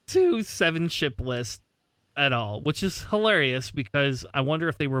 7 ship lists at all, which is hilarious because I wonder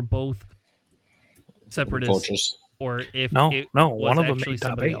if they were both separatists Vultures. or if No, it no, was one of them actually made top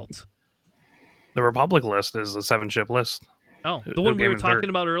somebody 8. else. The Republic list is the 7 ship list. Oh, Who the one we came were in talking third?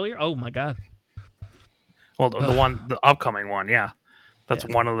 about earlier? Oh my god. Well, the upcoming one, yeah, that's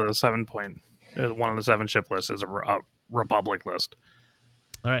Yeah. one of the 7 ship lists is a Republic list.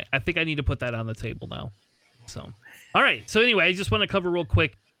 All right, I think I need to put that on the table now. So, all right. So anyway, I just want to cover real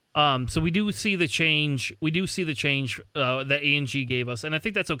quick. So we do see the change. We do see the change that A&G gave us, and I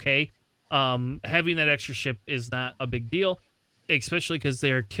think that's okay. Having that extra ship is not a big deal, especially because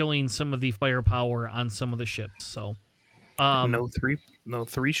they're killing some of the firepower on some of the ships. So, no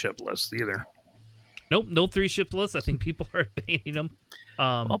 3 ship lists either. nope, no 3 ship list. I think people are banning them.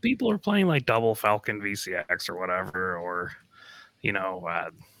 Well, people are playing like double Falcon VCX or whatever, or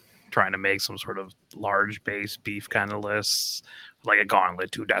trying to make some sort of large base beef kind of lists, like a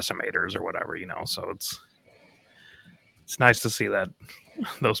gauntlet, 2 decimators or whatever, So it's nice to see that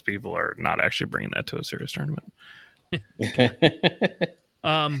those people are not actually bringing that to a serious tournament.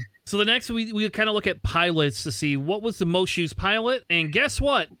 So the next we kind of look at pilots to see what was the most used pilot, and guess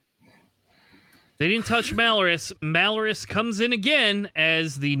what? They didn't touch Malorus. Malorus comes in again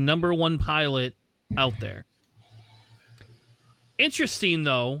as the number 1 pilot out there. Interesting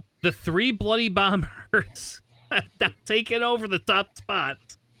though, the 3 bloody bombers have now taken over the top spot.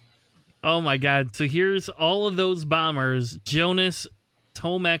 Oh my god! So here's all of those bombers: Jonas,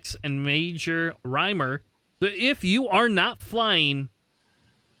 Tomex, and Major Reimer. So if you are not flying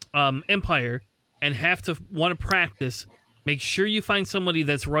Empire and have to want to practice, make sure you find somebody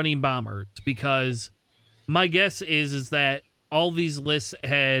that's running bombers, because my guess is that all these lists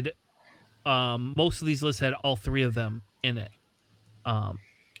had most of these lists had all 3 of them in it.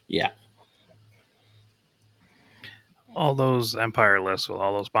 Yeah. All those Empire lists with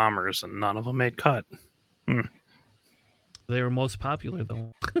all those bombers, and none of them made cut. They were most popular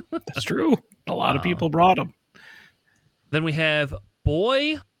though. That's true. A lot of people brought them. Then we have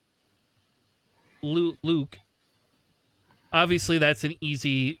Boy Luke. Obviously, that's an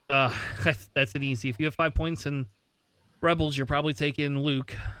easy. That's an easy. If you have 5 points in Rebels, you're probably taking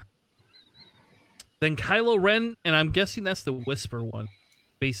Luke. Then Kylo Ren, and I'm guessing that's the Whisper one,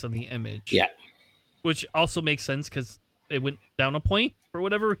 based on the image. Yeah. Which also makes sense because it went down a point for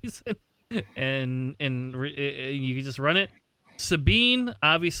whatever reason, and you can just run it. Sabine,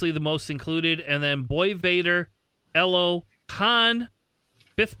 obviously the most included, and then Boy Vader, Elo, Han,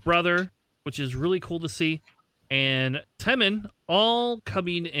 5th brother, which is really cool to see, and Temin, all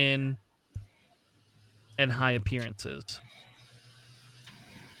coming in and high appearances.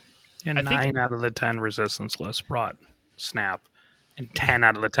 And 9 out of the 10 resistance lists brought Snap, and 10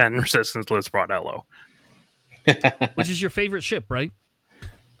 out of the 10 resistance lists brought Elo. Which is your favorite ship, right?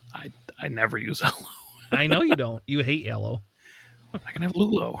 I never use Elo. I know you don't. You hate Elo. I can have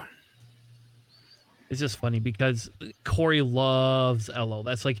Lulo. It's just funny because Corey loves Elo.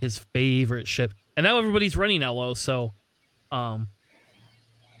 That's like his favorite ship. And now everybody's running Elo, so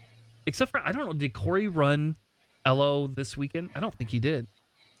except for, I don't know, did Corey run Elo this weekend? I don't think he did.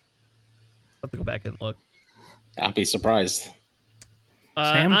 I'll have to go back and look. I'd be surprised.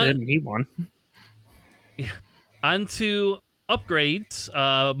 Sam didn't need one. Yeah. On to upgrades.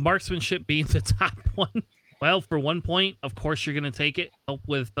 Marksmanship being the top one. Well, for 1 point, of course you're going to take it. Help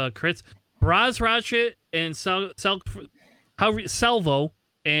with crits. Braz Ratchet and Salvo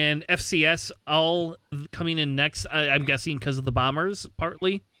and FCS all coming in next. I'm guessing because of the bombers,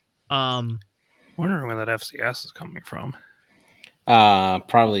 partly. Wondering where that FCS is coming from.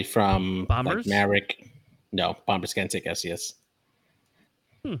 Probably from Bombers? like Maverick. No, Bombers can't take SES.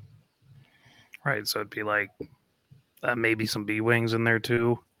 Right, so it'd be like maybe some B wings in there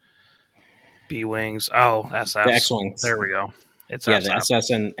too. B wings. Oh, SS. The X-Wings. There we go. It's Yeah, SF. the SS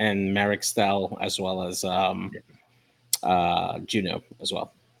and Maverick style, as well as Juno as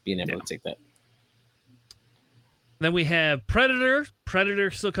well, being able to take that. Then we have Predator.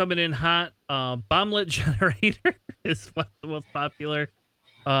 Predator still coming in hot. Bomblet Generator is what's the most popular.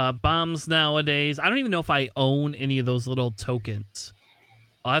 Bombs nowadays. I don't even know if I own any of those little tokens.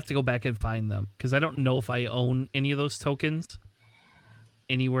 I'll have to go back and find them because I don't know if I own any of those tokens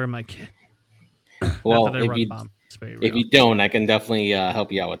anywhere in my kit. Well, if you don't, I can definitely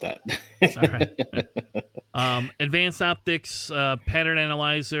help you out with that. All right. Advanced optics, pattern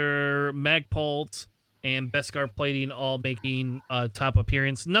analyzer, magpulse, and Beskar plating all making top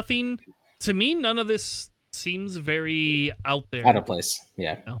appearance. Nothing to me. None of this seems very out there. Out of place.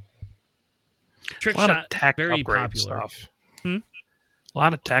 Yeah. No. Trick a lot shot, of tech very upgrade popular. stuff. A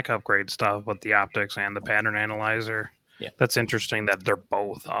lot of tech upgrade stuff with the optics and the pattern analyzer. Yeah. That's interesting that they're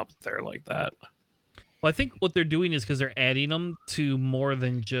both up there like that. Well, I think what they're doing is because they're adding them to more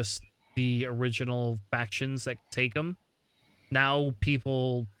than just the original factions that take them. Now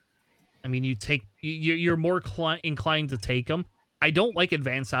people, I mean, you're more inclined to take them. I don't like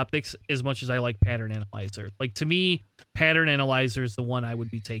advanced optics as much as I like pattern analyzer. Like, to me, pattern analyzer is the one I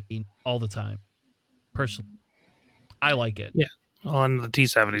would be taking all the time. Personally, I like it. Yeah. On the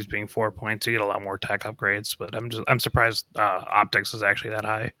T70s being 4 points, you get a lot more tech upgrades, but I'm surprised optics is actually that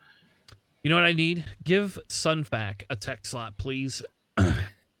high. You know what I need? Give Sunfac a tech slot, please. Let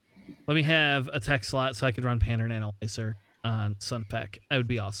me have a tech slot so I could run pattern analyzer on Sunfac. That would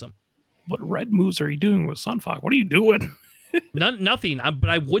be awesome. What red moves are you doing with Sunfox? What are you doing? Nothing.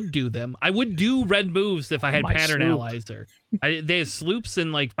 But I would do them. I would do red moves if I had pattern sloop. analyzer. They have sloops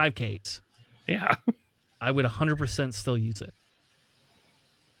and like 5Ks. Yeah. I would 100% still use it.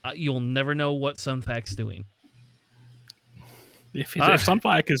 You'll never know what Sunfac's doing. If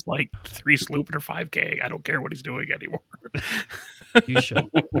Sunfox is like 3 sloop or 5K, I don't care what he's doing anymore. You should.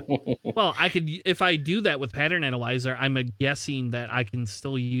 Well, I could, if I do that with pattern analyzer, I'm guessing that I can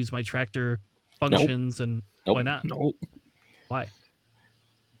still use my tractor functions and why not? Nope. Why?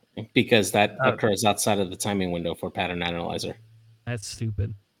 Because that occurs outside of the timing window for pattern analyzer. That's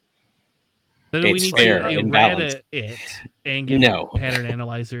stupid. Then It's we need fair to and errata balanced. it and give No. pattern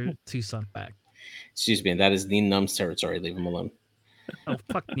analyzer to Sunfac. Excuse me, that is the Num's territory. Leave him alone. Oh,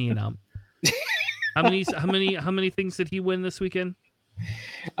 fuck Neonum. How many things did he win this weekend?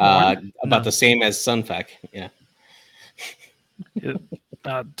 About the same as Sunfac. Yeah.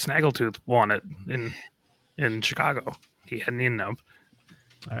 Snaggletooth won it in Chicago. He had Neonum.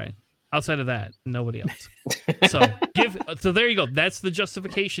 All right. Outside of that, nobody else. So there you go. That's the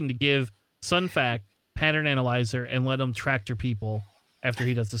justification to give Sunfac pattern analyzer and let him tractor people after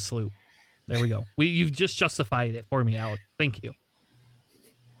he does the sloop. There we go. You've just justified it for me, Alex. Thank you.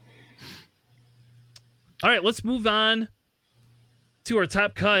 All right, let's move on to our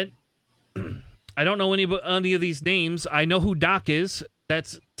top cut. I don't know any of these names. I know who Doc is.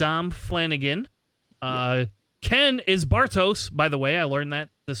 That's Dom Flanagan. Ken is Bartos, by the way. I learned that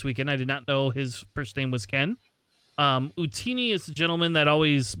this weekend. I did not know his first name was Ken. Utini is the gentleman that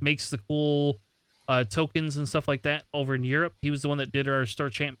always makes the cool tokens and stuff like that over in Europe. He was the one that did our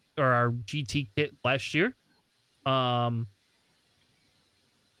Star Champ or our GT kit last year.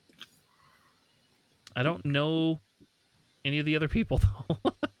 I don't know any of the other people though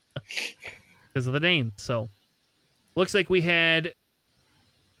because of the name. So looks like we had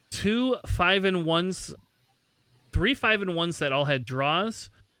 2 5-1s, 3 5-1s that all had draws,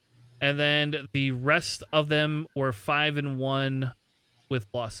 and then the rest of them were 5-1 with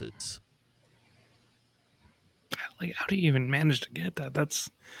losses. Like, how do you even manage to get that? It's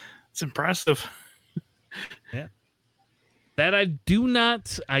impressive. Yeah. That I do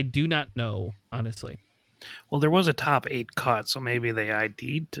not know, honestly. Well, there was a top 8 cut, so maybe they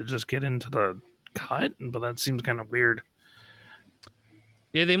ID'd to just get into the cut, but that seems kind of weird.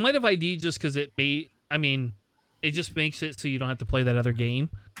 Yeah, they might have ID'd just because it just makes it so you don't have to play that other game,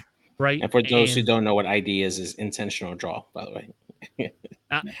 right? And for those who don't know what ID is intentional draw, by the way.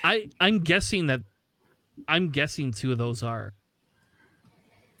 I'm guessing 2 of those are.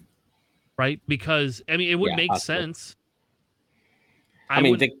 Right? Because, it would make sense.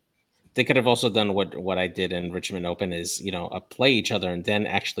 They could have also done what I did in Richmond Open is, play each other and then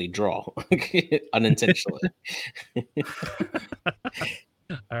actually draw unintentionally.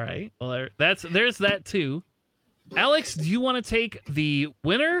 All right. Well, there's that too. Alex, do you want to take the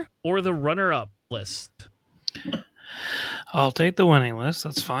winner or the runner-up list? I'll take the winning list.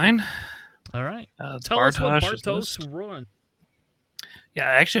 That's fine. All right. It's Tell us what Bartosh's Bartos list. run. Yeah,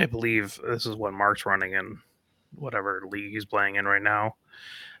 actually, I believe this is what Mark's running in whatever league he's playing in right now.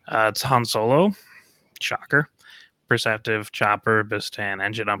 It's Han Solo, shocker, Perceptive, Chopper, Bistan,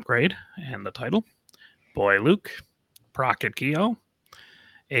 Engine Upgrade, and the title. Boy Luke, Procket Keo,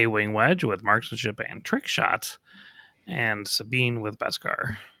 A-Wing Wedge with Marksmanship and Trick Shots, and Sabine with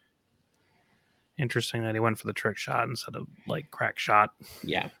Beskar. Interesting that he went for the trick shot instead of like crack shot.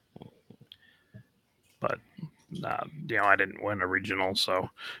 Yeah. But I didn't win a regional, so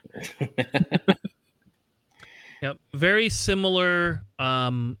Yep. Very similar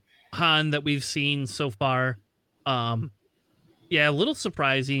Han that we've seen so far. Yeah, a little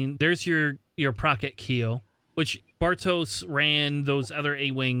surprising. There's your Procket Keo, which Bartos ran those other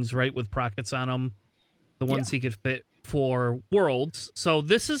A-Wings, right, with Prockets on them. The ones he could fit for Worlds. So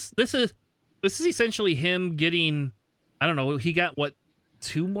this is essentially him getting, I don't know, he got what,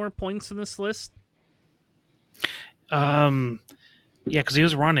 2 more points in this list? yeah, because he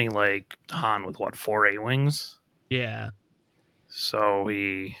was running like Han with what, 4 A-Wings? Yeah. So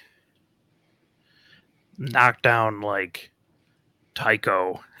he knocked down like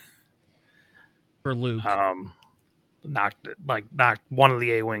Tycho For Luke. knocked one of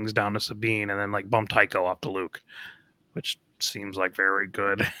the A-Wings down to Sabine and then like bumped Tycho up to Luke, which seems like very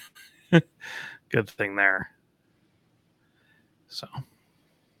good. Good thing there. So,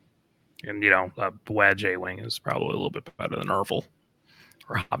 and a Wedge A-Wing is probably a little bit better than Urval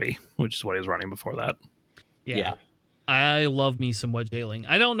or Hobby, which is what he was running before that. Yeah. I love me some Wedge A-Wing.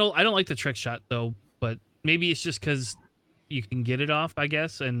 I don't know. I don't like the trick shot though, but maybe it's just because you can get it off, I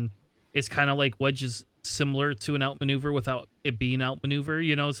guess, and it's kind of like Wedge is similar to an outmaneuver without it being outmaneuver.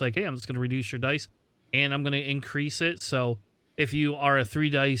 It's like, hey, I'm just going to reduce your dice, and I'm going to increase it. So if you are a 3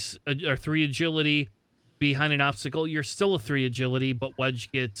 dice or 3 agility behind an obstacle, you're still a 3 agility, but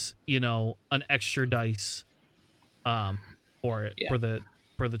Wedge gets an extra dice, for it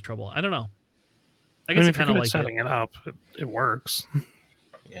for the trouble. I don't know. I guess I kind of like setting it up. It works.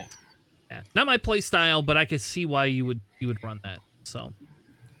 Yeah. Not my play style, but I could see why you would run that. So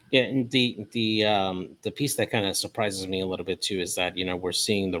yeah, and the piece that kind of surprises me a little bit too is that we're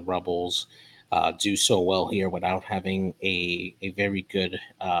seeing the Rebels do so well here without having a very good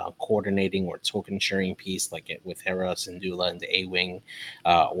coordinating or token sharing piece like it with Hera Syndulla and the A-Wing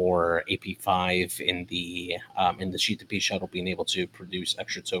or AP5 in the Sheet-to-Piece shuttle being able to produce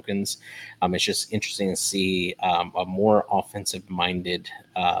extra tokens. It's just interesting to see a more offensive-minded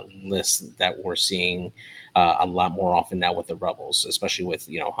list that we're seeing a lot more often now with the Rebels, especially with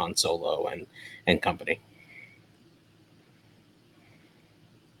Han Solo and company.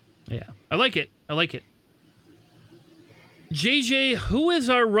 Yeah, I like it. JJ, who is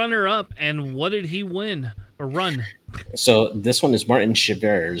our runner-up, and what did he win or run? So this one is Martin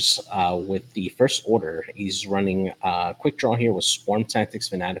Chivers with the First Order. He's running quick draw here with Swarm Tactics,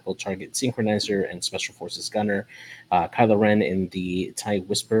 Fanatical, Target Synchronizer, and Special Forces Gunner. Kylo Ren in the TIE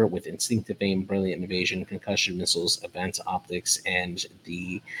Whisper with Instinctive Aim, Brilliant Invasion, Concussion Missiles, Advanced Optics, and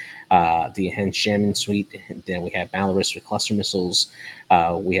the Enhanced Jamming Suite. Then we have Valorous with Cluster Missiles.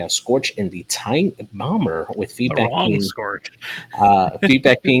 We have Scorch in the TIE Bomber with Feedback Ping, Scorch.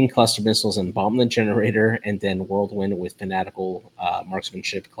 Feedback Ping, Cluster Missiles, and Bomblet Generator. And then Whirlwind with Fanatical,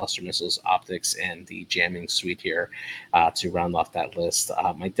 Marksmanship, Cluster Missiles, Optics, and the Jamming Suite here to round off that list.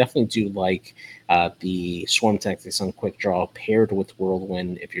 I definitely do like the Swarm Tactics on Quick Draw paired with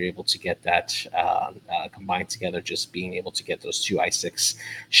Whirlwind. If you're able to get that combined together, just being able to get those 2 I6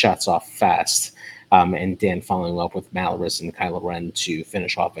 shots off fast. And then following up with Malorus and Kylo Ren to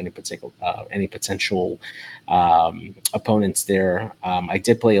finish off any potential opponents there. I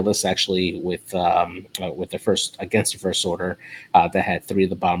did play a list actually with the First Order that had 3 of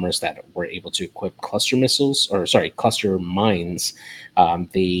the bombers that were able to equip cluster mines.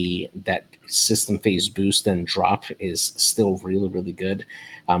 That system phase boost and drop is still really, really good.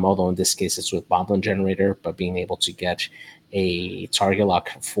 Although in this case it's with Bomblet Generator, but being able to get a target lock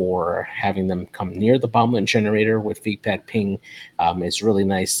for having them come near the Bomblet Generator with Feedback Ping is really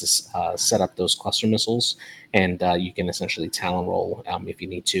nice to set up those cluster missiles, and you can essentially Talon roll if you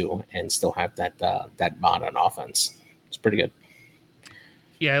need to, and still have that mod on offense. It's pretty good.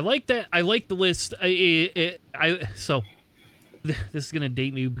 Yeah, I like that. I like the list. So this is gonna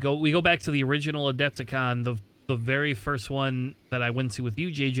date me. We go back to the original Adepticon, the very first one that I went to with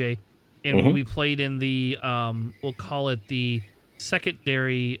you, JJ. And we played in the we'll call it the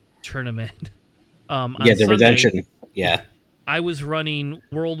secondary tournament. On the Sunday, Redemption. Yeah. I was running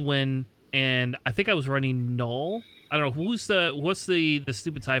Whirlwind, and I think I was running Null. I don't know what's the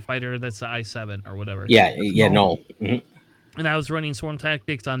stupid TIE fighter that's the I-7 or whatever. Yeah, no. And I was running Swarm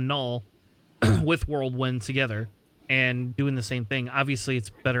Tactics on Null with Whirlwind together and doing the same thing. Obviously, it's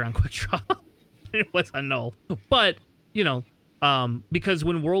better on Quick Draw than it was on Null. But, because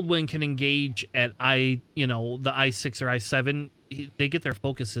when Whirlwind can engage at the I-6 or I-7, they get their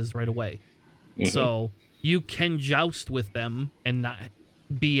focuses right away. Mhm. So you can joust with them and not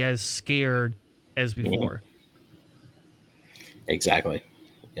be as scared as before. Exactly.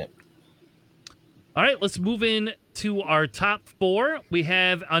 Yep. All right, let's move in to our top 4. We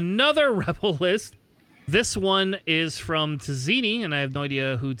have another Rebel list. This one is from Tazzini, and I have no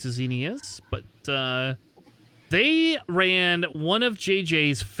idea who Tazzini is, but they ran one of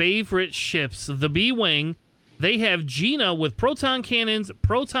JJ's favorite ships, the B-Wing. They have Gina with proton cannons,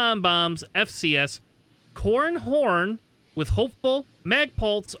 proton bombs, FCS, Corn Horn with Hopeful,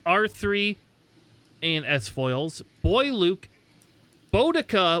 Magpulse, R3, and S-Foils, Boy Luke,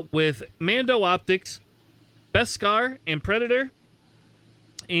 Boudica with Mando Optics, Beskar and Predator,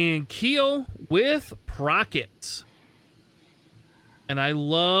 and Keo with Prockets. And I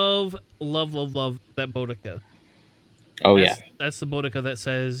love that Boudica. Oh, That's the Boudica that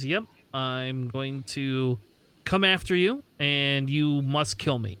says, yep, I'm going to come after you, and you must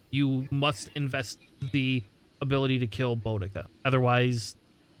kill me. You must invest the ability to kill Boudica. Otherwise,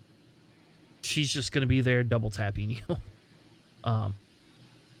 she's just going to be there double tapping you.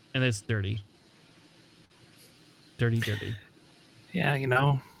 And it's dirty. Dirty. Yeah,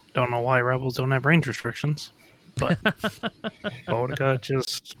 don't know why Rebels don't have range restrictions, but Boudica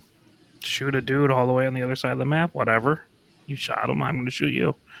just shoot a dude all the way on the other side of the map. Whatever, you shot him, I'm going to shoot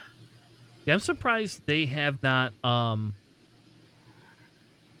you. Yeah, I'm surprised they have not. I'm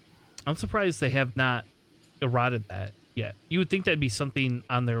surprised they have not eroded that yet. You would think that'd be something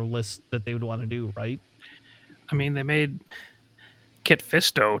on their list that they would want to do, right? I mean, they made Kit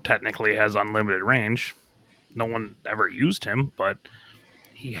Fisto technically has unlimited range. No one ever used him, but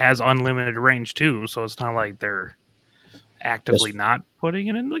he has unlimited range too, so it's not like they're actively not putting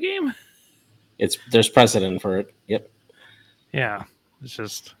it in the game. There's precedent for it. Yep. Yeah, it's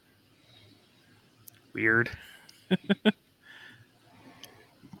just weird.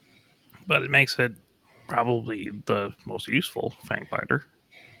 But it makes it probably the most useful Fang Fighter.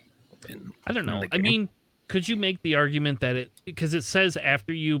 I don't know. I mean, could you make the argument that because it says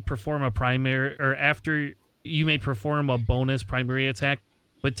after you perform a primary, or after you may perform a bonus primary attack,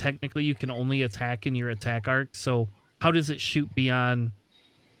 but technically you can only attack in your attack arc. So how does it shoot beyond?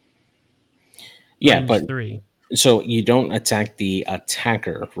 But 3? So you don't attack the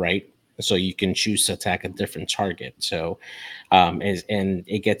attacker, right? So you can choose to attack a different target. So, and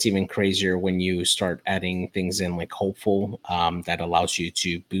it gets even crazier when you start adding things in like Hopeful that allows you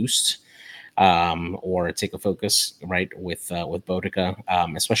to boost or take a focus, right? With Boudica,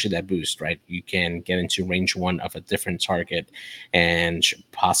 especially that boost, right? You can get into range 1 of a different target and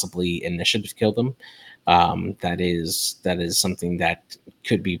possibly initiative kill them. That is something that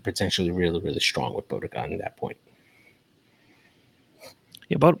could be potentially really, really strong with Boudica at that point.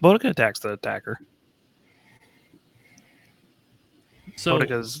 Yeah, Boudica attacks the attacker. So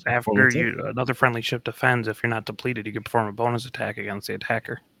Boudica's after another friendly ship defends. If you're not depleted, you can perform a bonus attack against the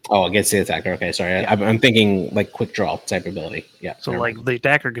attacker. Oh, against the attacker. Okay, sorry. Yeah. I'm thinking like quick draw type ability. Yeah. So like the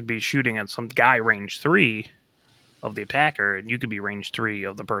attacker could be shooting at some guy range 3 of the attacker, and you could be range 3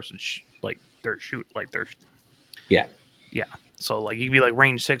 of the person. Yeah. So like you could be like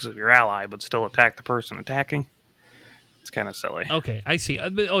range 6 of your ally, but still attack the person attacking. It's kind of silly. Okay, I see.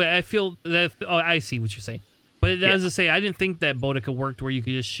 Okay, I feel that. Oh, I see what you're saying. But as I say, I didn't think that Boudica worked where you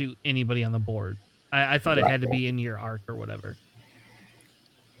could just shoot anybody on the board. I thought it had to be in your arc or whatever.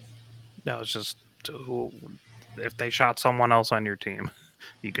 No, it's just if they shot someone else on your team,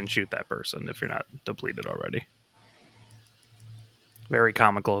 you can shoot that person if you're not depleted already. Very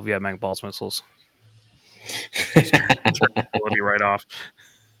comical if you have Magpulse missiles. Will be right off.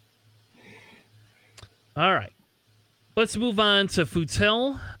 All right. Let's move on to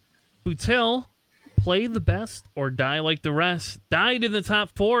Futel. Futel, play the best or die like the rest. Died in the top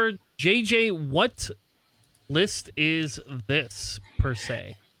 4. JJ, what list is this, per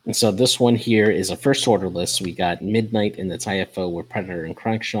se? And so this one here is a first order list. We got Midnight in the TIFO with Predator and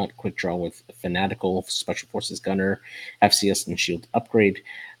Crankshot, Quick Draw with Fanatical, Special Forces Gunner, FCS and Shield Upgrade,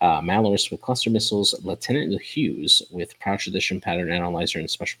 Malorus with cluster missiles, Lieutenant Hughes with Proud Tradition Pattern Analyzer and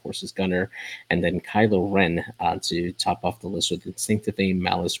Special Forces Gunner, and then Kylo Ren to top off the list with Instinctive Aim,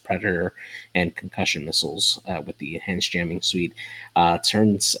 Malice Predator, and Concussion Missiles with the Enhanced Jamming Suite.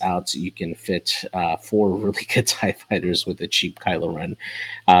 Turns out you can fit 4 really good TIE Fighters with a cheap Kylo Ren.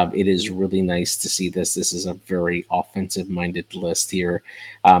 It is really nice to see this. This is a very offensive-minded list here.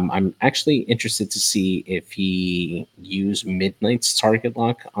 I'm actually interested to see if he used Midnight's target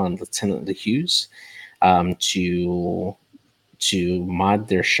lock on Lieutenant Hughes to mod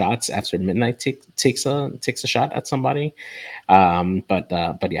their shots after Midnight takes a shot at somebody.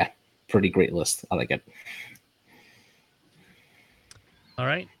 But yeah, pretty great list. I like it. All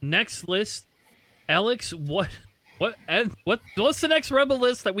right, next list, Alex. What's the next Rebel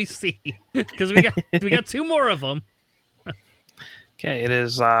list that we see? Because we got 2 more of them. Okay, it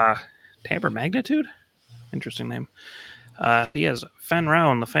is Tamper Magnitude. Interesting name. He has Fen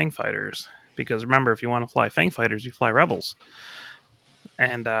Rao and the Fang Fighters. Because remember, if you want to fly Fang Fighters, you fly Rebels.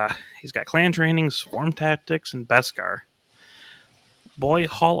 And he's got Clan Training, Swarm Tactics, and Beskar. Boy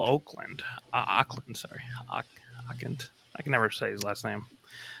Hall Auckland. Auckland. I can never say his last name.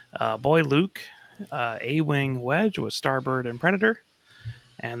 Boy Luke. A-Wing Wedge with Starbird and Predator.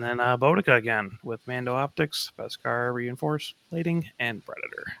 And then Bodica again with Mando Optics, Beskar Reinforced Plating, and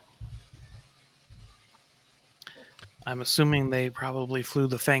Predator. I'm assuming they probably flew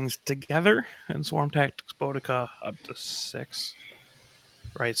the Fangs together and Swarm Tactics Bodica up to 6.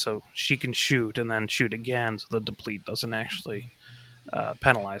 Right, so she can shoot and then shoot again, so the deplete doesn't actually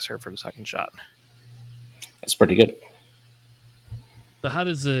penalize her for the second shot. That's pretty good. So how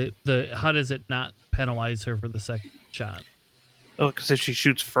does it not penalize her for the second shot? Oh, because if she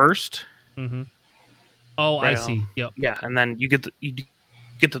shoots first. Mm-hmm. Oh, right, I see. Yep. Yeah, and then you get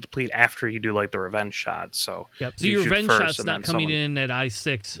the deplete after you do like the revenge shot. So yep. So your revenge shot's not coming in at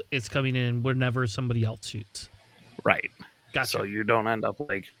I6; it's coming in whenever somebody else shoots. Right. Gotcha. So you don't end up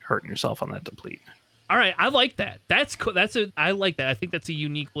like hurting yourself on that deplete. All right, I like that. That's cool. I like that. I think that's a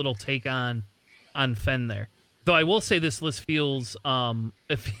unique little take on Fen there. Though I will say this list feels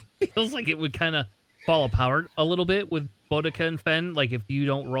it feels like it would kind of fall apart a little bit with Bodica and Fen. Like if you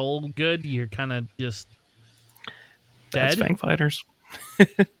don't roll good, you're kind of just dead. That's Fang Fighters.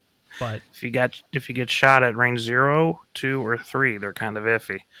 But if you get shot at range 0, 2, or 3, they're kind of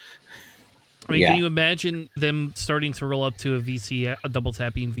iffy. I mean, Can you imagine them starting to roll up to a double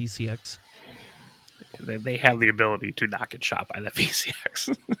tapping VCX? They have the ability to not get shot by that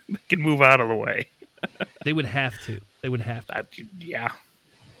VCX. They can move out of the way. They would have to. Yeah.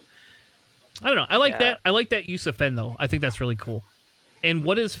 I don't know. I like that. I like that use of Fen though. I think that's really cool. And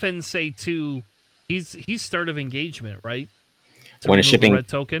what does Fen say too? He's start of engagement, right? When a shipping red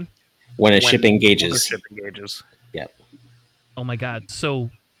token. When a ship engages. The ship engages. Yep. Oh my god. So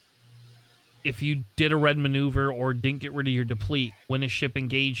if you did a red maneuver or didn't get rid of your deplete, when a ship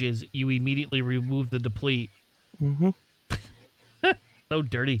engages, you immediately remove the deplete. Mm-hmm. So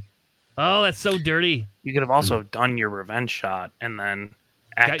dirty. Oh, that's so dirty. You could have also done your revenge shot and then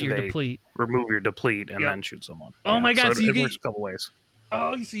activate, got your deplete, remove your deplete, and then shoot someone. Oh my god! So it works a couple ways.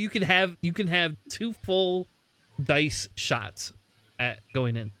 Oh, so you can have 2 full dice shots at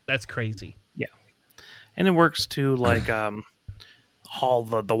going in. That's crazy. Yeah, and it works too. Like Hall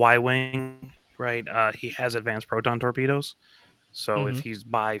the Y-wing, right? He has advanced proton torpedoes. So if he's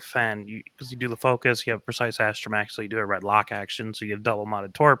by Fen, because you do the focus, you have precise astromech, so you do a red lock action, so you have double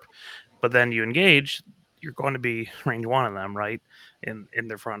modded torp, but then you engage, you're going to be range 1 of them, right? In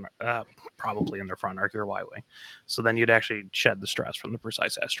their front, probably in their front arc or Y-wing. So then you'd actually shed the stress from the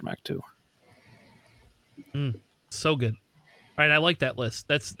precise astromech too. So good. All right, I like that list.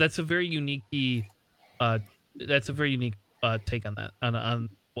 That's a very unique take on that on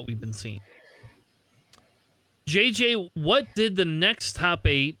what we've been seeing. JJ, what did the next top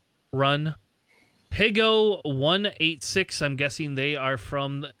 8 run? Pigo 186. I'm guessing they are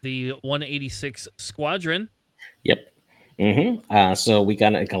from the 186 Squadron. Yep. So we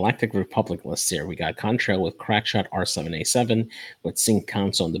got a Galactic Republic list here. We got Contrail with Crackshot R7A7 with Sync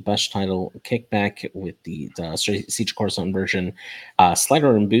Council and the best title, Kickback with the Siege Coruscant version,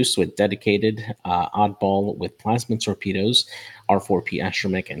 Slider and Boost with Dedicated, Oddball with Plasma Torpedoes, R4P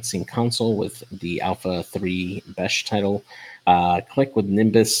Astromech and Sync Council with the Alpha 3 Besh title, Click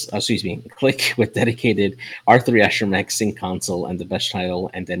with Click with Dedicated, R3 Astromech, Sync Console, and the Besh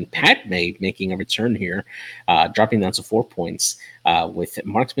title, and then Padme making a return here, dropping down to 4 points with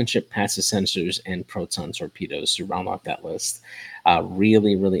Marksmanship, Passive Sensors, and Proton Torpedoes to round off that list.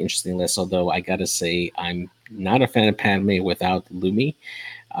 Really, really interesting list, although I gotta say, I'm not a fan of Padme without Lumi.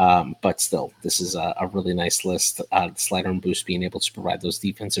 But still, this is a really nice list. Slider and Boost being able to provide those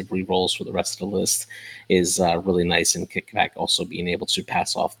defensive rerolls for the rest of the list is really nice. And Kickback also being able to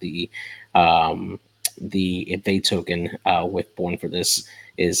pass off the evade token with Born for this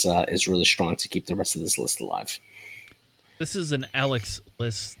is really strong to keep the rest of this list alive. This is an Alex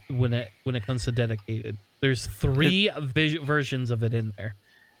list when it comes to dedicated. There's 3 versions of it in there,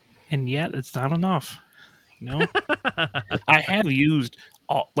 and yet it's not enough. You know, I have used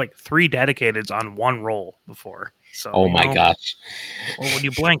 3 dedicateds on one roll before. So, oh my gosh! Well, when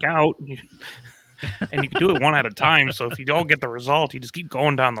you blank out, and you can do it one at a time. So if you don't get the result, you just keep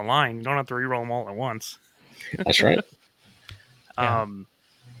going down the line. You don't have to reroll them all at once. That's right. Yeah.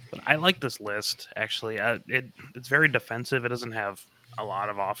 But I like this list actually. It's very defensive. It doesn't have a lot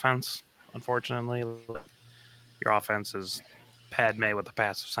of offense, unfortunately. Your offense is Padme with the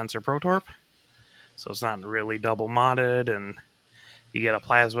passive sensor Protorp, so it's not really double modded, and you get a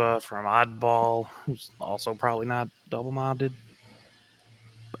plasma from Oddball, who's also probably not double modded.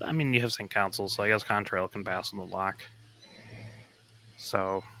 But I mean, you have Sync Council, so I guess Contrail can pass on the lock.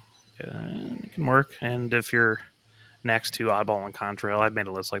 So it can work. And if you're next to Oddball and Contrail, I've made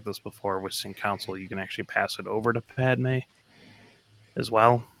a list like this before with Sync Council. You can actually pass it over to Padme as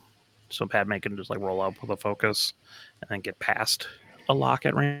well. So Padme can just roll up with a focus and then get past a lock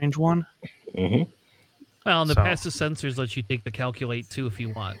at range 1. Mm-hmm. Well, and the passive sensors let you take the calculate too if you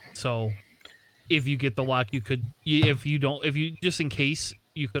want. So if you get the lock, you could. If you just in case,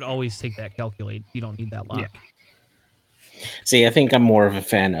 you could always take that calculate. You don't need that lock. Yeah. See, I think I'm more of a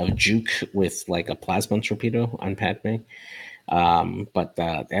fan of Juke with a plasma torpedo on Padme. But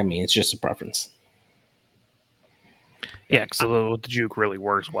I mean, it's just a preference. Yeah, so the Juke really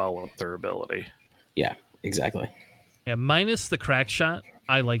works well with their ability. Yeah, exactly. Yeah, minus the crack shot,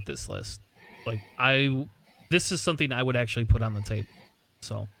 I like this list. This is something I would actually put on the table.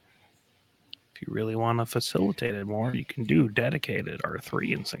 So if you really want to facilitate it more, you can do dedicated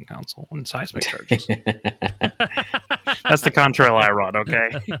R3 in Sync Council and seismic charges. That's the Contrail I run,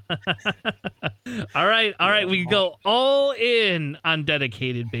 okay? All right. We can go all in on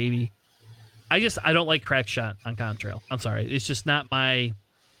dedicated, baby. I don't like crack shot on Contrail. I'm sorry. It's just not my...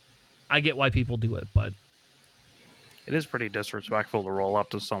 I get why people do it, but... It is pretty disrespectful to roll up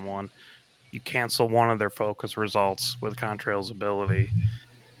to someone. You cancel one of their focus results with Contrail's ability.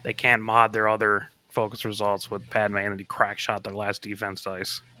 They can't mod their other focus results with Padme, and then you crack shot their last defense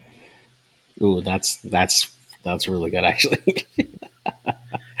dice. Ooh, that's really good, actually.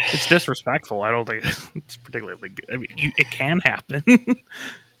 It's disrespectful. I don't think it's particularly good. I mean, it can happen.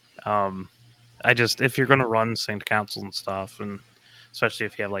 If you're going to run Sync Council and stuff, and especially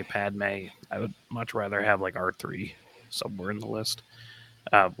if you have Padme, I would much rather have R3 somewhere in the list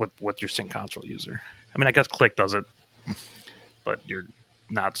with your Sync Council user. I mean, I guess Click does it, but you're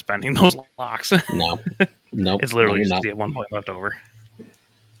not spending those locks. No. It's literally just at 1 point left over.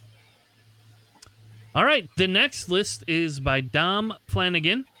 All right, the next list is by Dom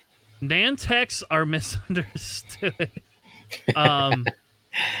Flanagan. Nantex are misunderstood.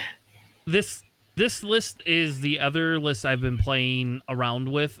 This list is the other list I've been playing around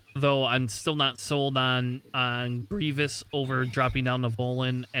with, though I'm still not sold on Grievous over dropping down to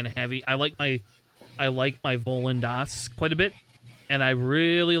Volan and Heavy. I like my Volan DOS quite a bit, and I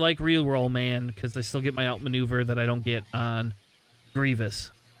really like Reroll Man because I still get my outmaneuver that I don't get on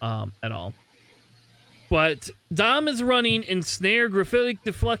Grievous at all. But Dom is running Ensnare, Graphitic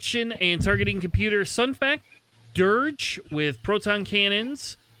Deflection, and Targeting Computer Sunfac, Dirge with Proton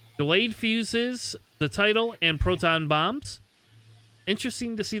Cannons, Delayed Fuses, the title, and Proton Bombs.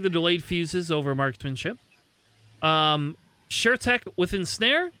 Interesting to see the Delayed Fuses over Marksmanship. ShareTech with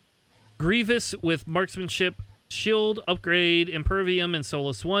Ensnare, Grievous with Marksmanship, Shield, Upgrade, Impervium, and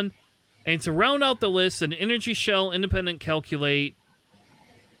Solus 1. And to round out the list, an Energy Shell Independent Calculate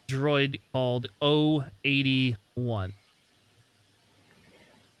droid called O81.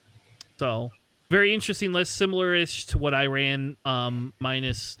 So, very interesting list, similar-ish to what I ran,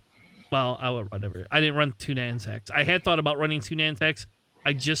 minus... Well, whatever. I didn't run 2 Nantex. I had thought about running 2 Nantex.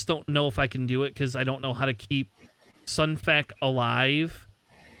 I just don't know if I can do it because I don't know how to keep Sunfac alive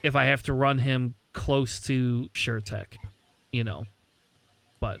if I have to run him close to ShareTech,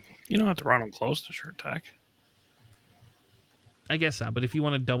 But you don't have to run him close to ShareTech. I guess not. But if you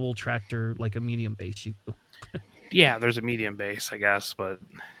want a double tractor, like a medium base, you do. Yeah, there's a medium base, I guess, but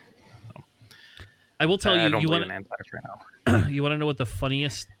I will tell you. I don't you believe want in Nantex right now. You want to know what the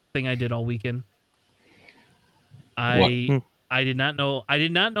funniest thing I did all weekend? I did not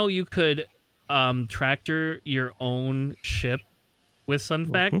know you could tractor your own ship with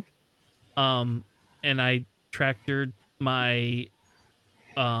Sunfac. And I tractored my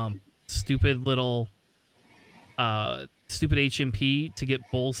stupid little stupid HMP to get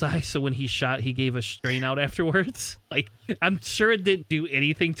bullseye, so when he shot he gave a strain out afterwards. Like, I'm sure it didn't do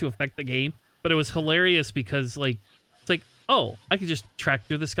anything to affect the game, but it was hilarious because like it's like, oh, I could just track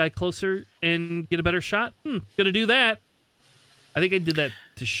through this guy closer and get a better shot. Gonna do that. I think I did that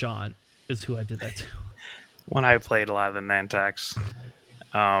to Sean, is who I did that to. When I played a lot of the Nantex,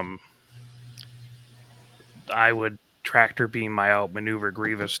 I would tractor beam my outmaneuver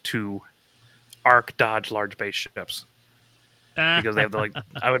Grievous to arc dodge large base ships. Because they have to,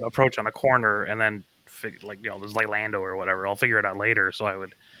 I would approach on a corner and then there's like Lando or whatever. I'll figure it out later. So I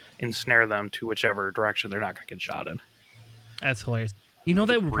would ensnare them to whichever direction they're not going to get shot in. That's hilarious. You know,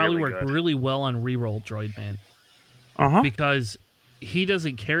 that would probably work really well on reroll Droid Man. Because he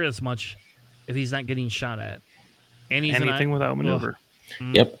doesn't care as much if he's not getting shot at. And he's anything without maneuver.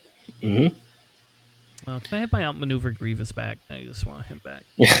 Yep. Mm-hmm. Well, can I have my outmaneuver Grievous back? I just want him back.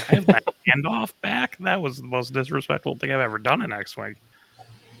 I have my handoff back? That was the most disrespectful thing I've ever done in X-Wing.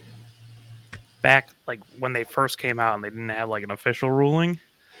 Back, like, when they first came out and they didn't have, like, an official ruling,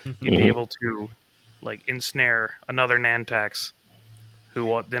 you'd be able to, like, ensnare another Nantex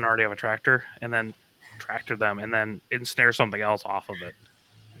who didn't already have a tractor, and then tractor them, and then ensnare something else off of it.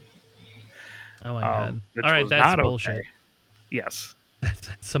 Oh, my God. All right, that's bullshit. Okay. Yes.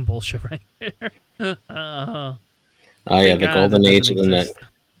 That's some bullshit right there. Oh yeah, the golden age of the net.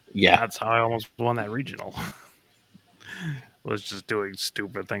 Yeah, that's how I almost won that regional. Was just doing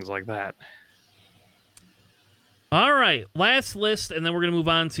stupid things like that. All right, last list, and then we're gonna move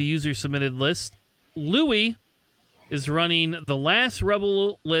on to user submitted list. Louis is running the last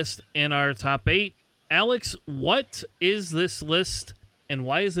Rebel list in our top 8. Alex, what is this list, and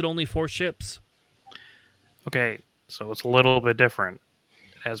why is it only 4 ships? Okay, so it's a little bit different.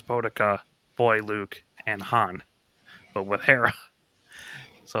 It has Boudica, Boy, Luke, and Han, but with Hera.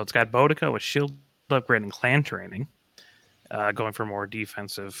 So it's got Boudica with shield upgrade and clan training, going for more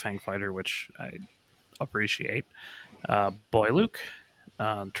defensive Fang fighter, which I appreciate. Boy Luke,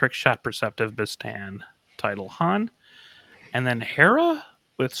 trick shot perceptive Bistan, title Han, and then Hera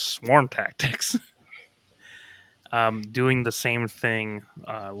with swarm tactics, doing the same thing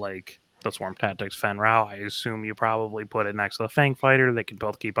like the swarm tactics Fen Rao. I assume you probably put it next to the Fang fighter. They can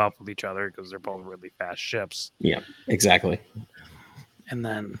both keep up with each other because they're both really fast ships. Yeah, exactly. And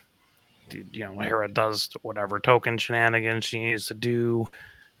then, Hera does whatever token shenanigans she needs to do.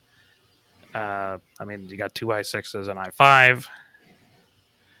 I mean, you got 2 I6s and I5.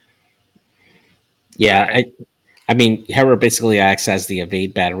 Yeah, I mean, Hera basically acts as the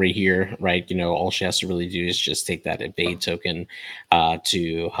evade battery here, right? All she has to really do is just take that evade token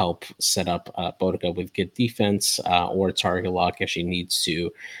to help set up Boudica with good defense or target lock if she needs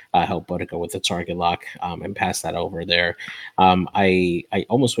to help Boudica with the target lock and pass that over there. I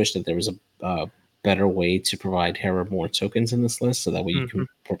almost wish that there was a better way to provide Hera more tokens in this list so that way you can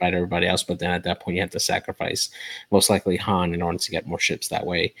provide everybody else. But then at that point, you have to sacrifice most likely Han in order to get more ships that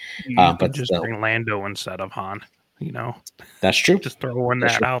way. But just bring Lando instead of Han. That's true. Just throwing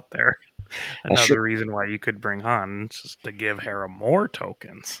that out there. Another reason why you could bring Han, just to give Hera more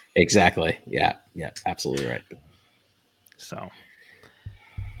tokens. Exactly. Yeah, absolutely right. So,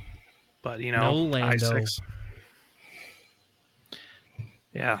 but no Lando. I6.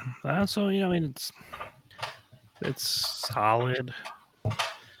 Yeah, so I mean it's solid.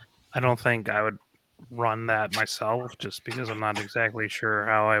 I don't think I would run that myself, just because I'm not exactly sure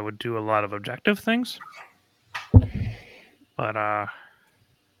how I would do a lot of objective things. But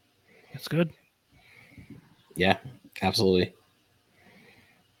it's good. Yeah, absolutely.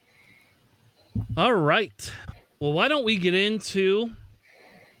 All right. Well, why don't we get into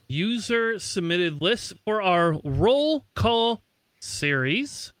user submitted lists for our roll call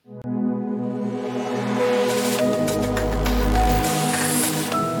series.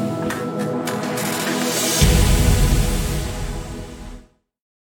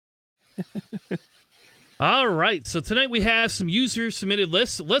 All right, so tonight we have some user-submitted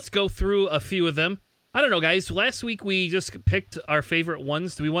lists. Let's go through a few of them. I don't know, guys. Last week we just picked our favorite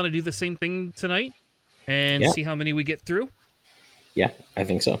ones. Do we want to do the same thing tonight and see how many we get through? Yeah, I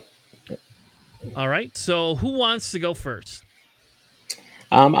think so. All right, so who wants to go first?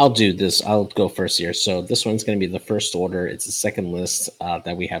 I'll do this. I'll go first here. So this one's going to be the first order. It's the second list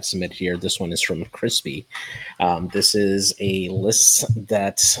that we have submitted here. This one is from Crispy. This is a list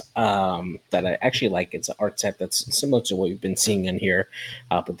that I actually like. It's an art type that's similar to what we've been seeing in here,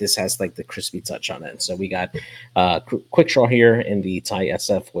 but this has like the Crispy touch on it. So we got quick draw here in the TIE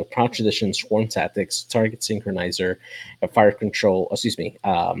SF with Proud Tradition, Swarm Tactics, Target Synchronizer, a Fire Control.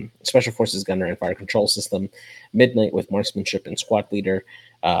 Special Forces Gunner and Fire Control System. Midnight with marksmanship and squad leader,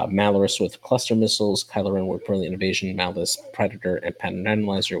 Malorus with cluster missiles, Kylo Ren with brilliant invasion, Malice, Predator, and pattern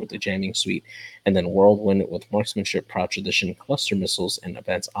analyzer with the jamming suite, and then Whirlwind with marksmanship, proud tradition, cluster missiles, and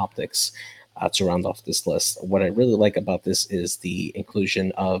advanced optics to round off this list. What I really like about this is the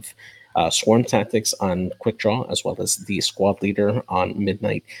inclusion of swarm tactics on quick draw, as well as the squad leader on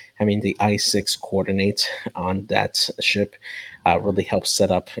midnight. Having the I6 coordinate on that ship really helps set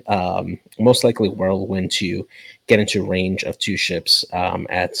up most likely Whirlwind to get into range of two ships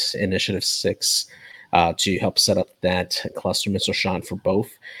at Initiative 6. To help set up that cluster missile shot for both.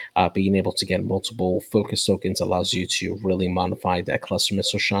 Being able to get multiple focus tokens allows you to really modify that cluster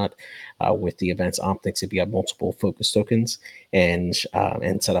missile shot with the advanced optics if you have multiple focus tokens and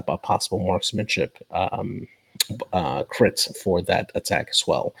set up a possible marksmanship crits for that attack as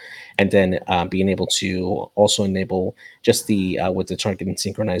well. And then being able to also enable just the with the targeting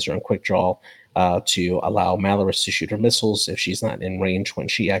synchronizer and quick draw to allow Malorus to shoot her missiles if she's not in range when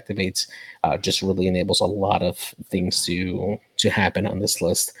she activates. Just really enables a lot of things to happen on this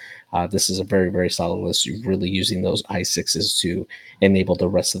list. This is a very, very solid list. You're really using those I6s to enable the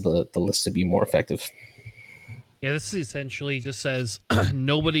rest of the list to be more effective. Yeah, this essentially just says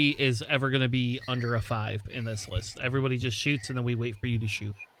nobody is ever going to be under a 5 in this list. Everybody just shoots, and then we wait for you to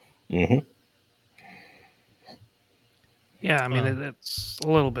shoot. Mm-hmm. Yeah, I mean, it's a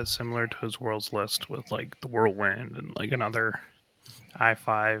little bit similar to his world's list with like the Whirlwind and like another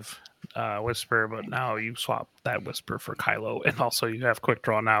I5 Whisper, but now you swap that Whisper for Kylo, and also you have Quick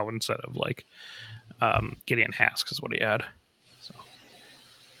Draw now instead of like Gideon Hask is what he had. So.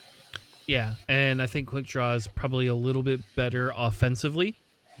 Yeah, and I think Quick Draw is probably a little bit better offensively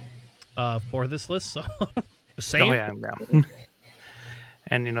for this list. So, just saying. Oh yeah, yeah.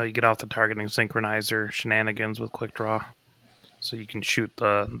 And you know, you get off the targeting synchronizer shenanigans with Quick Draw, so you can shoot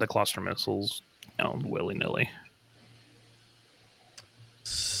the cluster missiles, you know, willy nilly.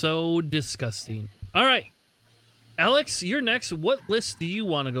 So disgusting. All right, Alex, you're next. What list do you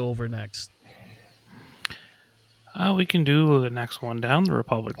want to go over next? We can do the next one down, the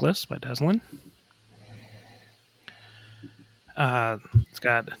Republic list by Deslin. It's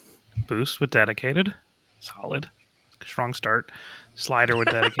got Boost with Dedicated, solid, strong start. Slider with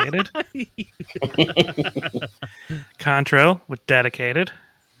Dedicated. Contrail with Dedicated.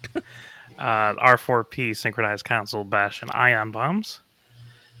 R4P Synchronized Console Bash and Ion Bombs.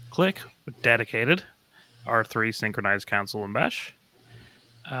 Click with Dedicated. R3 Synchronized Console and Bash.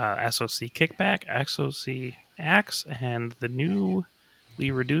 SOC Kickback, XOC Axe, and the newly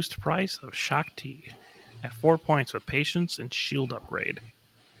reduced price of Shock T at 4 points with Patience and Shield Upgrade.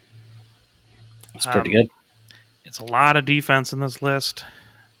 It's pretty good. It's a lot of defense in this list.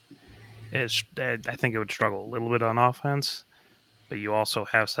 I think it would struggle a little bit on offense, but you also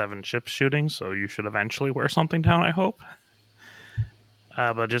have 7 ships shooting, so you should eventually wear something down, I hope.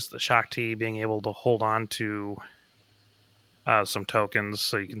 But just the Shock T being able to hold on to some tokens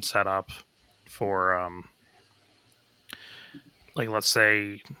so you can set up for, like, let's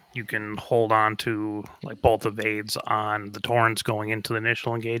say you can hold on to like both evades on the Torrents going into the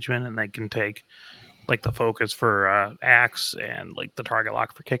initial engagement, and they can take like the focus for Axe and like the target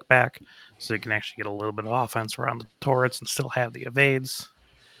lock for kickback, so you can actually get a little bit of offense around the turrets and still have the evades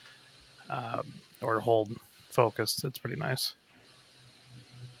or hold focus. It's pretty nice.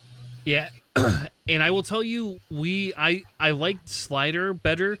 Yeah, and I will tell you, I liked Slider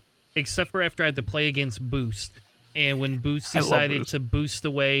better, except for after I had to play against Boost, and when Boost decided to boost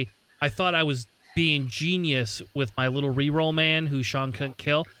away, I thought I was being genius with my little reroll man who Sean couldn't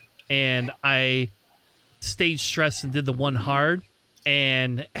kill, and I stayed stressed and did the one hard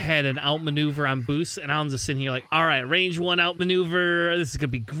and had an outmaneuver on Boost, and I'm just sitting here like, all right, range 1 outmaneuver, this is gonna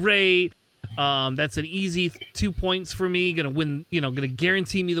be great. That's an easy 2 points for me, gonna win, gonna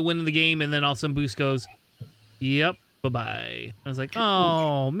guarantee me the win of the game. And then all of a sudden Boost goes, yep, bye-bye. I was like,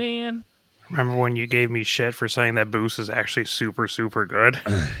 oh man. Remember when you gave me shit for saying that Boost is actually super, super good?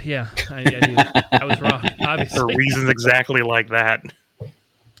 Yeah, I do. I was wrong, obviously. For reasons exactly like that.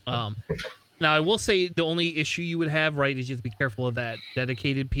 Now, I will say the only issue you would have, right, is you have to be careful of that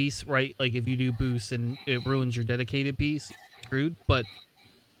dedicated piece, right? Like, if you do Boost and it ruins your dedicated piece, screwed. But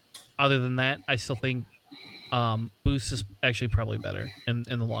other than that, I still think Boost is actually probably better in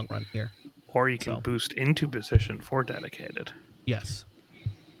the long run here. Or you can boost into position for dedicated. Yes.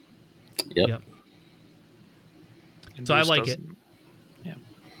 Yep. So I like it. Yeah.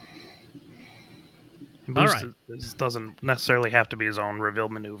 Boost doesn't necessarily have to be his own reveal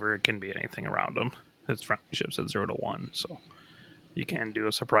maneuver. It can be anything around him. His friendly ships at 0 to 1, so you can do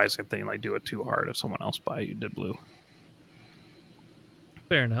a surprising thing like do it too hard if someone else by you did blue.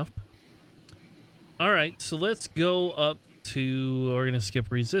 Fair enough. All right, so let's go up to. We're gonna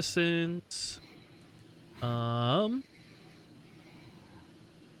skip resistance.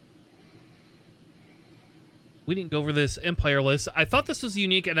 We didn't go over this Empire list. I thought this was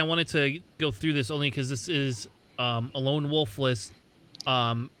unique, and I wanted to go through this only because this is a lone wolf list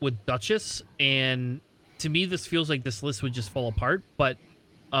with Duchess, and to me, this feels like this list would just fall apart. But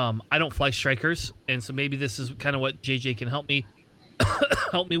I don't fly strikers, and so maybe this is kind of what JJ can help me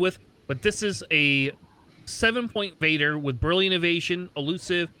with. But this is a 7-point Vader with Brilliant Evasion,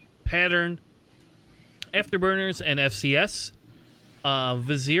 Elusive, Pattern, Afterburners, and FCS.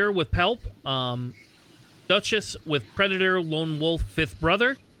 Vizier with Pelp. Duchess with Predator, Lone Wolf, Fifth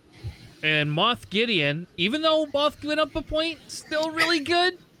Brother. And Moff Gideon, even though Moff went up a point, still really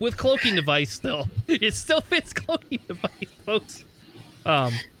good with Cloaking Device still. It still fits Cloaking Device, folks.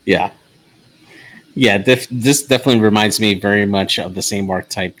 Yeah. Yeah, this definitely reminds me very much of the same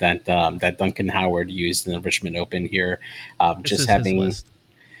archetype that that Duncan Howard used in the Richmond Open here. Just having,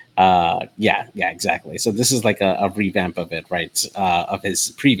 yeah, exactly. So this is like a revamp of it, right? Of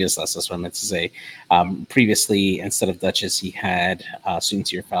his previous list. That's what I meant to say. Previously, instead of Duchess, he had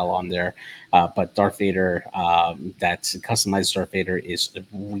Soontir Fel on there. But Darth Vader, that customized Darth Vader is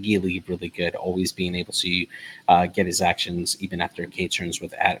really, really good. Always being able to get his actions even after K turns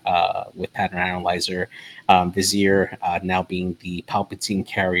with Pattern Analyzer. Vizier now being the Palpatine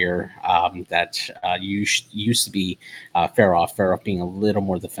carrier that used to be Feroff. Feroff being a little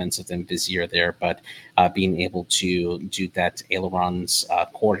more defensive than Vizier there, but being able to do that ailerons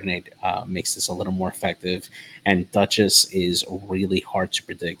coordinate makes this a little more effective. And Duchess is really hard to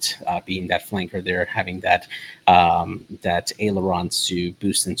predict, being that flanker there, having that that ailerons to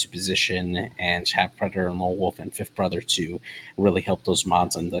boost into position, and have Predator and Lone Wolf and Fifth Brother to really help those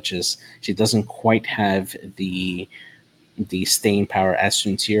mods on Duchess. She doesn't quite have the staying power as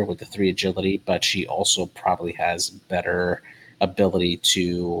Soontir with the 3 agility, but she also probably has better ability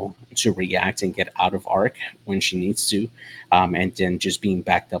to react and get out of arc when she needs to, and then just being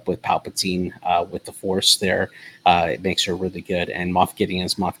backed up with Palpatine with the Force there, it makes her really good. And Moff Gideon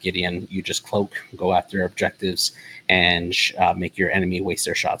is Moff Gideon. You just cloak, go after objectives, and make your enemy waste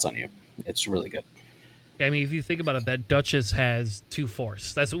their shots on you. It's really good. I mean, if you think about it, that Duchess has 2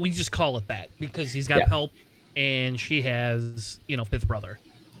 Force. That's what we just call it that, because he's got Pelp and she has, Fifth Brother.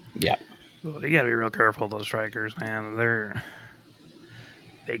 Yeah. Well, you gotta be real careful, those strikers, man.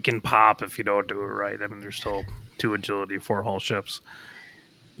 They can pop if you don't do it right. I mean, they're still 2 agility, 4 hull ships.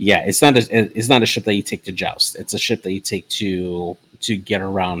 Yeah, it's not a ship that you take to joust. It's a ship that you take to get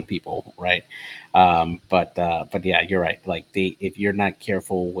around people, right? But yeah, you're right. Like if you're not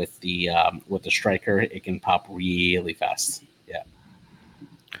careful with the striker, it can pop really fast. Yeah.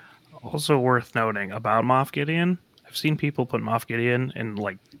 Also worth noting about Moff Gideon, I've seen people put Moff Gideon in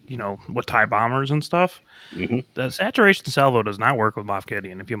with TIE bombers and stuff. Mm-hmm. The saturation salvo does not work with Moff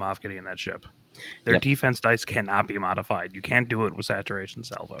Gideon if you Moff Gideon that ship. Their defense dice cannot be modified. You can't do it with saturation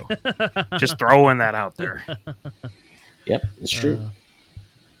salvo. Just throwing that out there. Yep, it's true.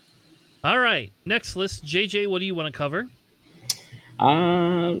 All right, next list. JJ, what do you want to cover?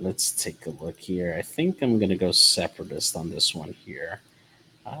 Let's take a look here. I think I'm going to go Separatist on this one here.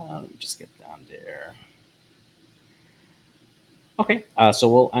 Just get down there. Okay, so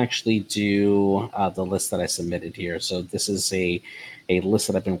we'll actually do the list that I submitted here. So this is a list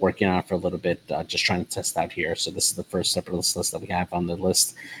that I've been working on for a little bit, just trying to test out here. So this is the first Separatist list that we have on the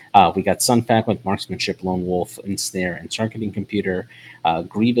list. We got Sunfak with Marksmanship, Lone Wolf, Ensnare, and Targeting Computer.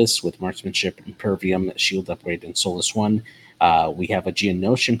 Grievous with Marksmanship, Impervium, Shield Upgrade, and Solus 1. We have a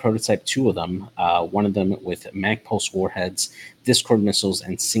Geonosian prototype, 2 of them. One of them with Mag Pulse warheads, Discord missiles,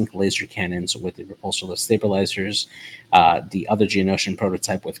 and Sync laser cannons with the repulsorless stabilizers. The other Geonosian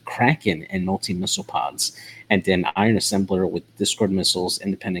prototype with Kraken and multi-missile pods. And then Iron Assembler with Discord missiles,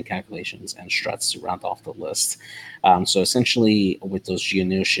 independent calculations, and struts to round off the list. So essentially, with those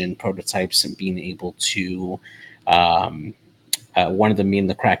Geonosian prototypes and being able to... one of them being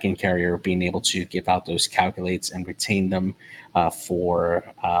the Kraken carrier, being able to give out those calculates and retain them for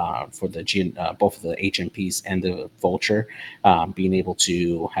the both of the HMPs and the Vulture, being able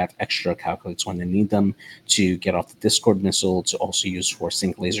to have extra calculates when they need them, to get off the Discord missile, to also use for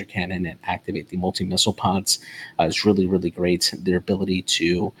Sync laser cannon and activate the multi-missile pods is really, really great. Their ability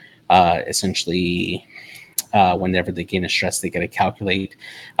to essentially... whenever they gain a stress, they get a calculate,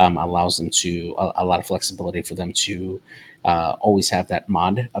 allows them to a lot of flexibility for them to always have that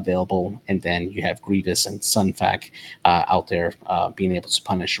mod available. And then you have Grievous and Sunfac out there being able to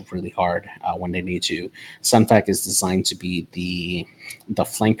punish really hard when they need to. Sunfac is designed to be the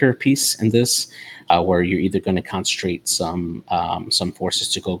flanker piece in this, where you're either going to concentrate some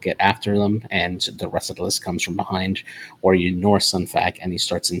forces to go get after them, and the rest of the list comes from behind, or you ignore Sunfac and he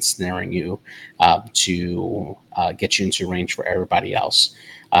starts ensnaring you to get you into range for everybody else.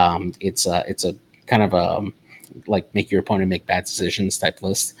 It's a kind of a like make your opponent make bad decisions type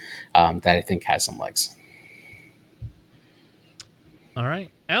list that I think has some legs. All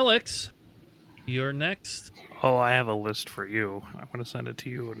right, Alex, you're next. Oh, I have a list for you. I'm going to send it to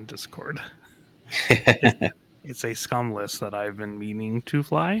you in Discord. It's a scum list that I've been meaning to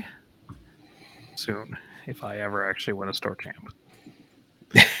fly soon, if I ever actually win a store champ.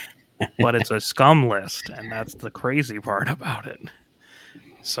 But it's a scum list, and that's the crazy part about it.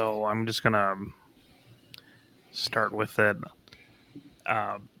 So I'm just going to start with it.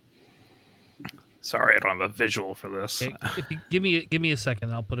 Sorry, I don't have a visual for this. Okay, if you give me a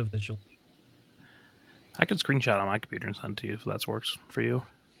second, I'll put a visual. I can screenshot on my computer and send it to you if that works for you.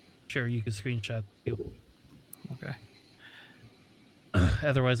 Sure, you can screenshot. Okay.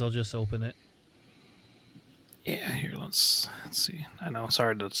 Otherwise, I'll just open it. Yeah, here, let's see. I know,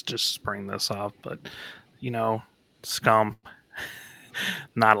 sorry to just spring this off, but, scum.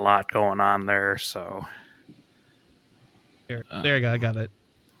 Not a lot going on there, so. Here, there you go, I got it.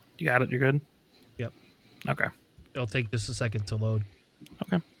 You got it? You're good? Yep. Okay. It'll take just a second to load.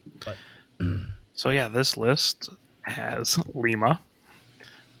 Okay. But so yeah, this list has Lima,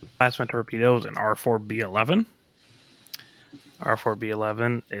 plasma torpedoes, and R4B11.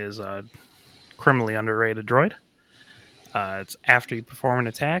 R4B11 is a criminally underrated droid. It's after you perform an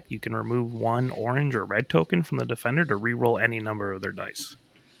attack, you can remove one orange or red token from the defender to reroll any number of their dice.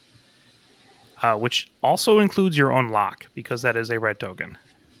 Which also includes your own lock, because that is a red token.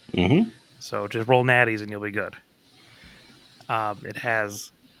 Mm-hmm. So just roll natties and you'll be good. It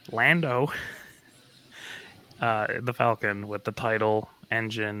has Lando, the Falcon, with the title,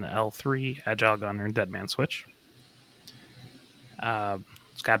 engine, L3, Agile Gunner, and Deadman Switch.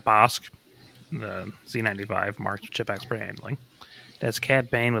 It's got Bosk, the Z95, marksmanship, expert handling. It has Cad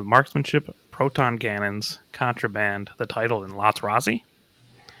Bane with marksmanship, proton cannons, contraband, the title, and Lots Razi.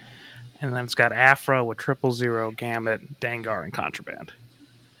 And then it's got Afra with 000, Gambit, Dangar, and contraband.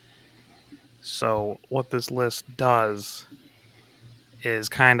 So what this list does is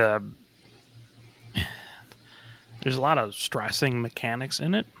kind of... There's a lot of stressing mechanics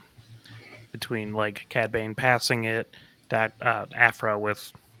in it. Between, like, Cad Bane passing it, that Afra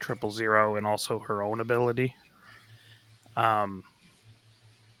with 000, and also her own ability.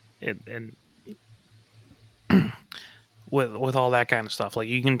 With all that kind of stuff, like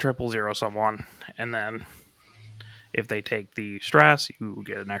you can 000 someone, and then if they take the stress, you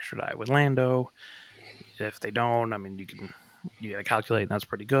get an extra die with Lando. If they don't, I mean, you gotta calculate, and that's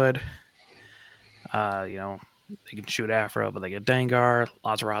pretty good. They can shoot Afra, but they get Dangar.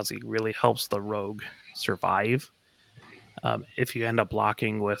 Lazarazi really helps the rogue survive. If you end up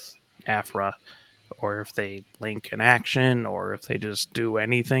blocking with Afra, or if they blink an action, or if they just do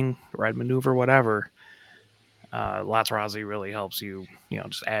anything, red maneuver, whatever, Lazarazi really helps you,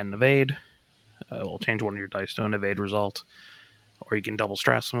 just add an evade. Will change one of your dice to an evade result. Or you can double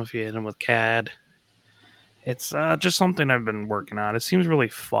stress them if you hit them with CAD. It's just something I've been working on. It seems really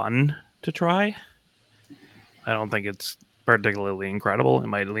fun to try. I don't think it's particularly incredible. It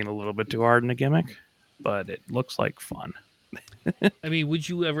might lean a little bit too hard in the gimmick, but it looks like fun. I mean, would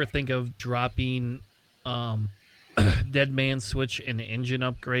you ever think of dropping Dead Man Switch and engine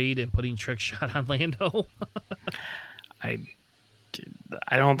upgrade and putting Trick Shot on Lando? I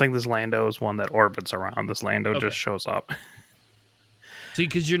don't think this Lando is one that orbits around. This Lando just shows up. See,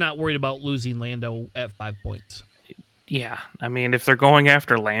 because you're not worried about losing Lando at 5 points. Yeah, I mean, if they're going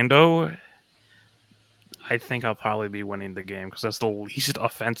after Lando, I think I'll probably be winning the game because that's the least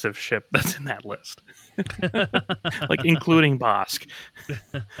offensive ship that's in that list. Like, including Bosk.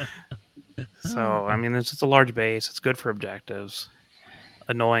 So, I mean, it's just a large base. It's good for objectives.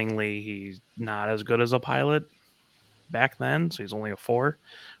 Annoyingly, he's not as good as a pilot back then, so he's only a 4.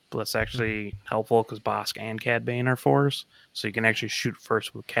 But that's actually helpful because Bosk and Cad Bane are 4s. So you can actually shoot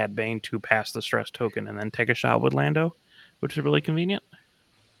first with Cad Bane to pass the stress token and then take a shot with Lando, which is really convenient.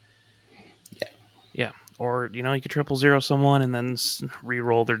 Yeah. Or, you could 000 someone and then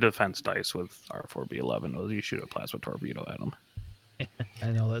re-roll their defense dice with R4B11. Or you shoot a plasma torpedo at them. I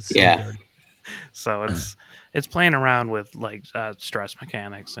know, that's so weird. So it's playing around with like stress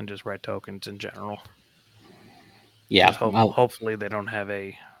mechanics and just red tokens in general. Yeah. Hopefully they don't have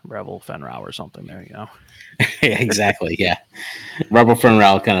a Rebel Fenrau or something there, you know. Yeah, exactly. Yeah. Rebel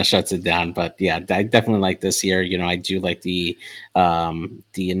Fenrau kind of shuts it down, but yeah, I definitely like this year. I do like the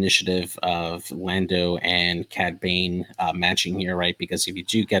initiative of Lando and Cad Bane matching here, right? Because if you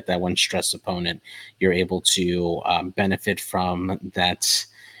do get that one stress opponent, you're able to benefit from that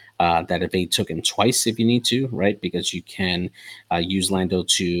evade token twice if you need to, right? Because you can use Lando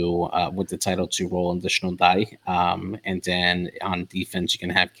to with the title to roll additional die, and then on defense you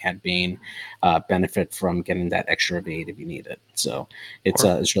can have Cad Bane benefit from getting that extra evade if you need it. So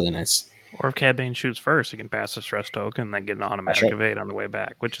it's really nice. Or if Cad Bane shoots first, he can pass the stress token and then get an automatic right. evade on the way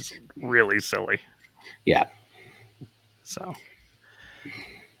back, which is really silly. Yeah. So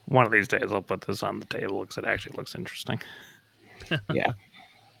one of these days I'll put this on the table because it actually looks interesting. Yeah.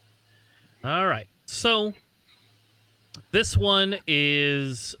 All right. So this one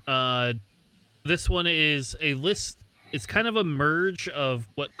is a list. It's kind of a merge of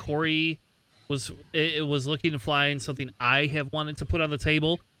what Corey was looking to fly and something I have wanted to put on the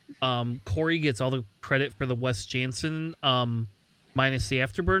table. Corey gets all the credit for the Wes Jansen minus the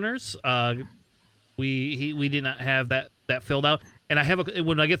afterburners. We did not have that filled out, and I have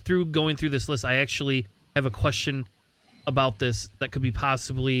when I get through going through this list, I actually have a question about this that could be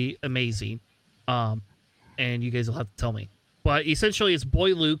possibly amazing, and you guys will have to tell me. But essentially, it's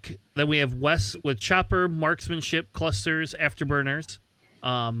Boy Luke. Then we have Wes with chopper, marksmanship, clusters, afterburners.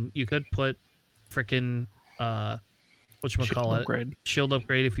 You could put frickin' Upgrade. Shield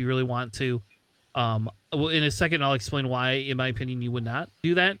upgrade if you really want to. Well, in a second, I'll explain why, in my opinion, you would not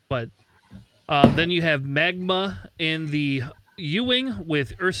do that. But then you have Magma in the U-Wing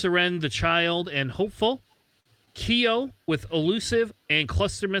with Ursaren, the Child, and Hopeful. Keo with Elusive and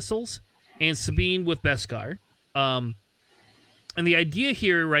Cluster Missiles, and Sabine with Beskar. And the idea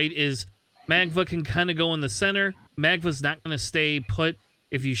here, right, is Magva can kind of go in the center. Magva's not going to stay put.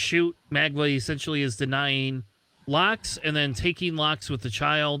 If you shoot, Magva essentially is denying locks and then taking locks with the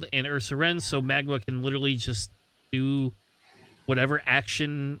Child and Ursaren, so Magva can literally just do whatever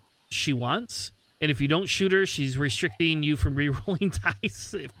action she wants. And if you don't shoot her, she's restricting you from re-rolling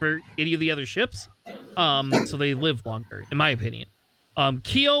dice for any of the other ships. So they live longer, in my opinion.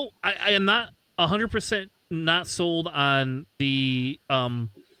 Keo, I am not 100% not sold on the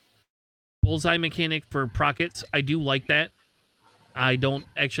bullseye mechanic for Prockets. I do like that. I don't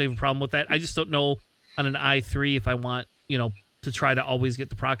actually have a problem with that. I just don't know on an I3 if I want, to try to always get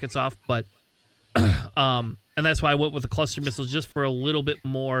the Prockets off. But and that's why I went with the cluster missiles, just for a little bit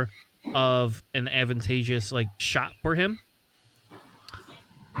more of an advantageous shot for him.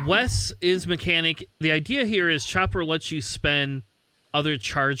 Wes is mechanic. The idea here is Chopper lets you spend other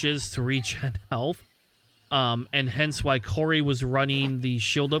charges to regen health, and hence why Corey was running the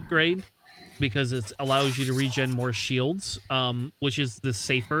shield upgrade, because it allows you to regen more shields, which is the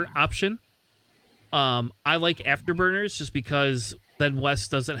safer option. I like afterburners just because then Wes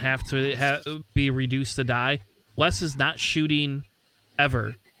doesn't have to be reduced to die. Wes is not shooting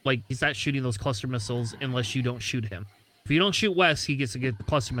ever. He's not shooting those cluster missiles unless you don't shoot him. If you don't shoot Wes, he gets to get the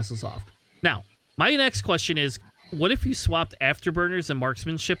cluster missiles off. Now, my next question is, what if you swapped afterburners and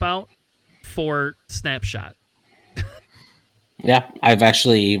marksmanship out for snapshot? Yeah, I've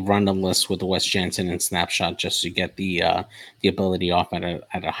actually run a list with the Wes Jansen and snapshot just to get the ability off at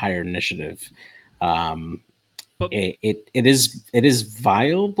a higher initiative. But it is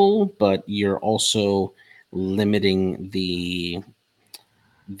viable, but you're also limiting the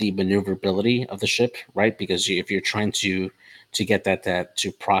maneuverability of the ship, right? Because if you're trying to get that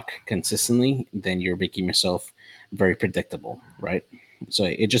to proc consistently, then you're making yourself very predictable, right? So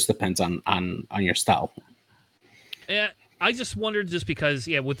it just depends on your style. Yeah, I just wondered, just because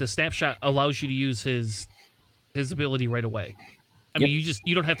with the snapshot allows you to use his ability right away. I Yep. mean,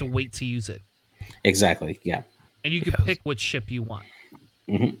 you don't have to wait to use it. Exactly. Yeah. And you can pick which ship you want.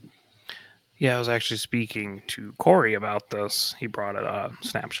 Mm-hmm. Yeah, I was actually speaking to Corey about this. He brought a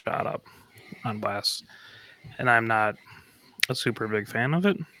snapshot up on Wes, and I'm not a super big fan of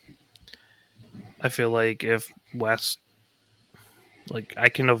it. I feel like if Wes, I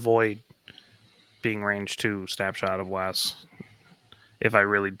can avoid being range 2 snapshot of Wes if I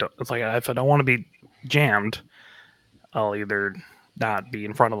really don't. It's if I don't want to be jammed, I'll either not be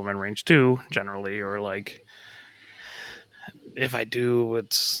in front of him in range 2 generally, or if I do,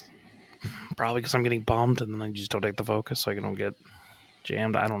 it's probably because I'm getting bumped, and then I just don't take the focus, so I don't get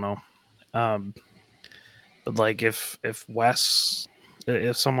jammed. I don't know. But if Wes,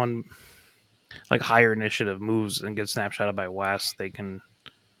 if someone higher initiative moves and gets snapshotted by Wes, they can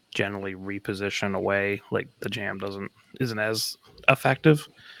generally reposition away. The jam isn't as effective.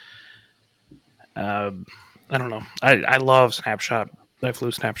 I don't know. I love snapshot I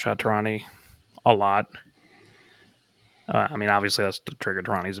flew Snapshot Tarani a lot. I mean, obviously that's to trigger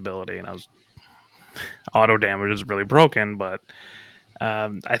Tarani's ability, and I was auto damage is really broken, but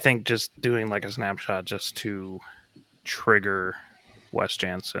I think just doing like a snapshot just to trigger Wes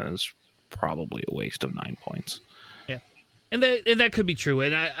Jansen is probably a waste of 9 points. Yeah, and that could be true.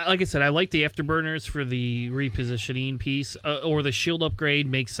 And like I said, I like the afterburners for the repositioning piece, or the shield upgrade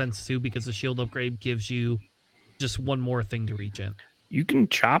makes sense too, because the shield upgrade gives you just one more thing to regen. You can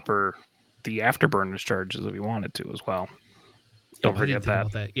chopper the afterburners charges if you wanted to as well. Don't forget that.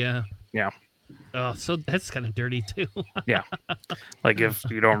 About that. Yeah. Yeah. Oh, so that's kind of dirty too. Yeah. Like if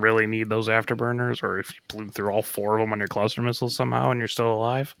you don't really need those afterburners, or if you blew through all 4 of them on your cluster missiles somehow and you're still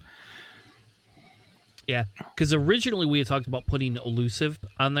alive. Yeah, because originally we had talked about putting elusive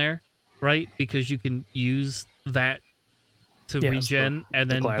on there, right? Because you can use that to regen and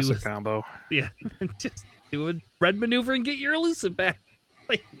then do a combo. Yeah, just do a red maneuver and get your elusive back.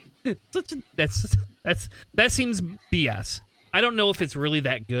 Like that seems BS. I don't know if it's really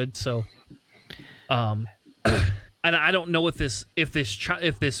that good. So, and I don't know if this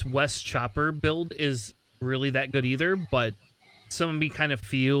West Chopper build is really that good either. But some of me kind of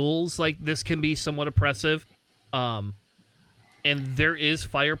feels like this can be somewhat oppressive. And there is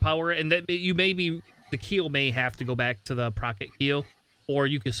firepower, and that the keel may have to go back to the Procket keel, or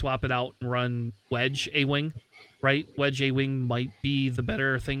you could swap it out and run Wedge A-Wing, right? Wedge A-Wing might be the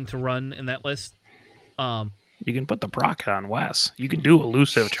better thing to run in that list. You can put the Procket on Wes. You can do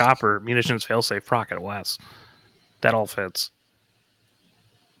elusive chopper, munitions failsafe Procket Wes. That all fits.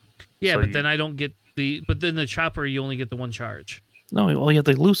 Yeah, so but then I don't get but then the chopper, you only get the one charge. No, well, you have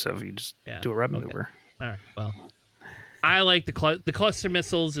the elusive. You just do a red maneuver. All right, well. I like the cluster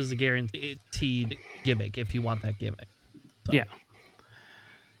missiles is a guaranteed gimmick if you want that gimmick. So. Yeah.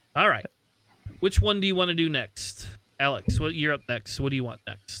 All right. Which one do you want to do next? Alex, you're up next. What do you want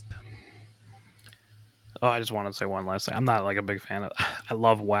next? Oh, I just want to say one last thing. I'm not like a big fan of. I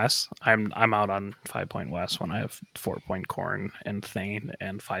love Wes. I'm out on 5-point Wes when I have 4-point Corn and Thane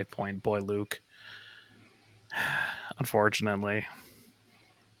and 5-point Boy Luke. Unfortunately,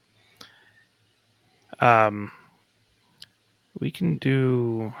 we can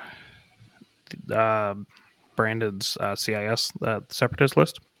do Brandon's CIS separatist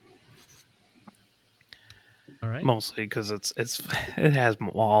list. All right. Mostly because it has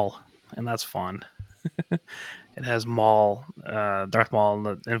Maul, and that's fun. It has Maul, Darth Maul, and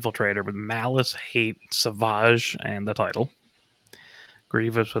the Infiltrator with Malice, Hate, Savage, and the title.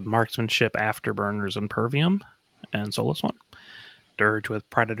 Grievous with Marksmanship, Afterburners, and Pervium, and Solus one. Dirge with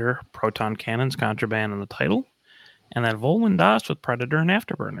Predator, Proton Cannons, Contraband, and the title. And then Volan Das with Predator and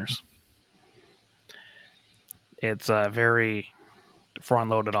Afterburners. It's a very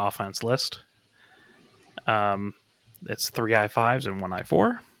front-loaded offense list. It's 3 I5s and 1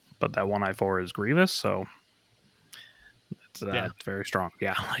 I4, but that 1 I4 is Grievous, so it's very strong.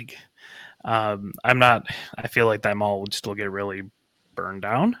 Yeah, like I feel like that Maul would still get really burned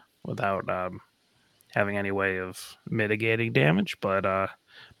down without having any way of mitigating damage, but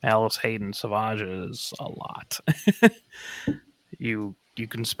Malice, Hate, and Savage is a lot. You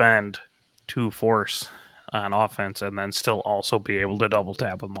can spend 2 force on offense and then still also be able to double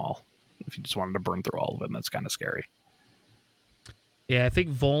tap with Maul. If you just wanted to burn through all of it, that's kind of scary. Yeah, I think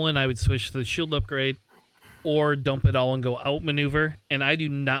Volan, I would switch to the shield upgrade or dump it all and go out maneuver. And I do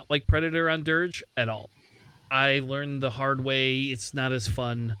not like Predator on Dirge at all. I learned the hard way. It's not as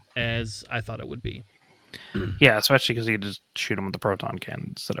fun as I thought it would be. Yeah, especially because you just shoot him with the proton cannon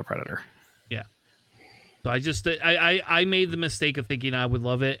instead of Predator. Yeah. So I made the mistake of thinking I would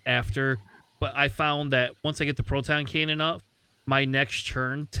love it after, but I found that once I get the proton cannon up, my next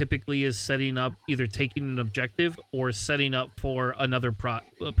turn typically is setting up, either taking an objective or setting up for another proton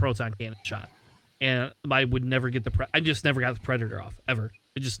cannon shot. And I would never get I just never got the Predator off, ever.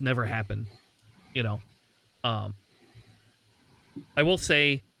 It just never happened, you know. I will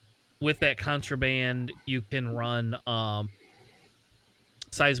say, with that Contraband, you can run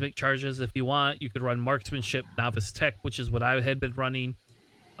seismic charges if you want. You could run Marksmanship, Novice Tech, which is what I had been running.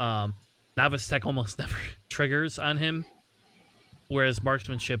 Novice Tech almost never triggers on him, whereas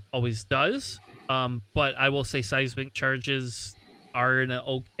Marksmanship always does. But I will say seismic charges are an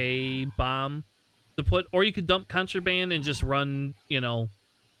okay bomb to put. Or you could dump Contraband and just run,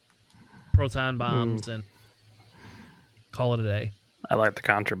 proton bombs and call it a day. I like the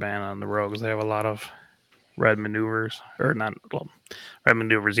Contraband on the Rogues. They have a lot of red maneuvers. Or not, well, red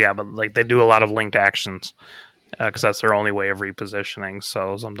maneuvers, yeah, but like they do a lot of linked actions. Because that's their only way of repositioning.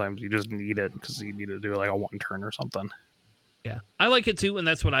 So sometimes you just need it because you need to do like a 1 turn or something. Yeah, I like it too, and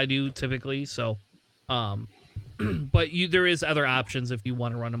that's what I do typically. So, but there is other options if you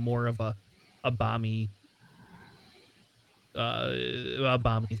want to run a more of a bomby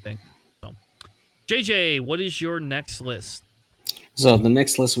thing. So, JJ, what is your next list? So the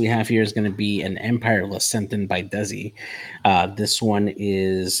next list we have here is going to be an Empire list sent in by Desi. This one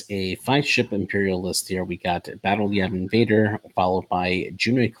is a 5-ship Imperial list here. We got Battle Yavin Invader, followed by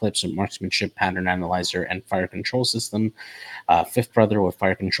Juno Eclipse with Marksmanship, Pattern Analyzer, and Fire Control System. Fifth Brother with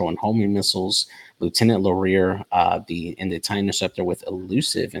Fire Control and Homing Missiles. Lieutenant Laurier, the TIE Interceptor with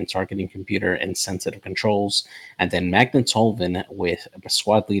Elusive and Targeting Computer and Sensitive Controls. And then Magna Tolvin with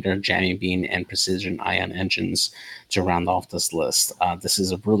Squad Leader, Jamming Beam, and Precision Ion Engines to round off this list. This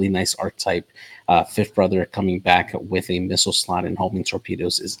is a really nice archetype. Fifth Brother coming back with a missile slot and homing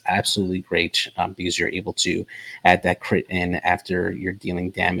torpedoes is absolutely great because you're able to add that crit in after you're dealing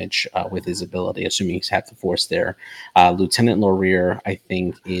damage with his ability, assuming he's half the force there. Lieutenant Laurier, I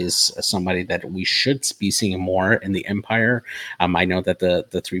think, is somebody that we should be seeing more in the Empire. I know that the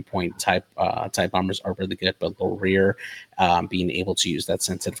 3-point type bombers are really good, but Laurier being able to use that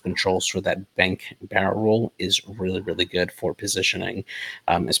sensitive controls for that bank barrel roll is really, really good for positioning,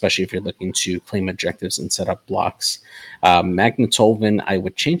 especially if you're looking to claim objectives and set up blocks. Magna Tolvin, I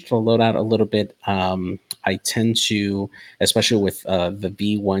would change the loadout a little bit. I tend to, especially with the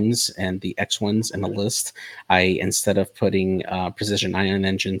V1s and the X1s in a list, instead of putting precision ion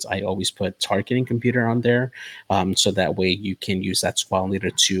engines, I always put targeting computer on there. So that way you can use that squad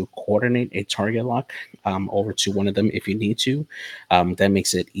leader to coordinate a target lock over to one of them if you need to. That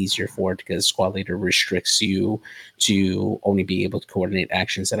makes it easier for it because squad leader restricts you to only be able to coordinate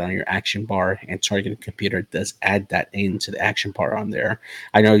actions that are on your action bar, and targeting computer does add that into the action bar on there.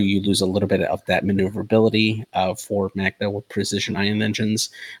 I know you lose a little bit of that maneuverability for Magna with precision ion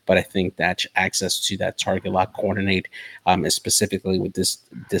engines, but I think that access to that target lock coordinate, specifically with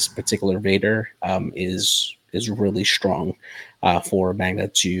this particular Vader, is really strong for Magna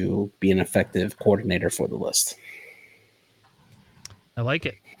to be an effective coordinator for the list. I like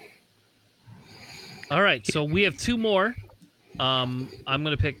it. All right, so we have two more. I'm going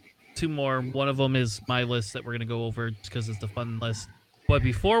to pick two more. One of them is my list that we're going to go over just because it's the fun list. But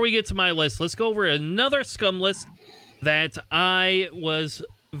before we get to my list, let's go over another scum list that I was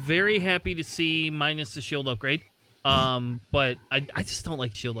very happy to see minus the shield upgrade. But I just don't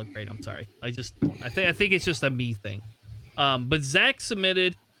like shield upgrade. I'm sorry. I think it's just a me thing. But Zach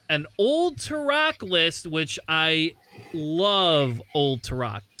submitted an old Turok list, which I love old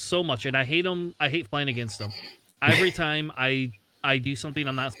Turok so much, and I hate him. I hate playing against him. Every time I do something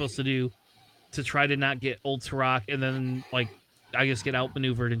I'm not supposed to do to try to not get old Turok, and then like I just get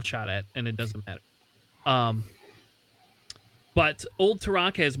outmaneuvered and shot at, and it doesn't matter. But old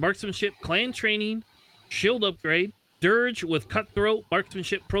Turok has marksmanship, clan training, shield upgrade, dirge with cutthroat,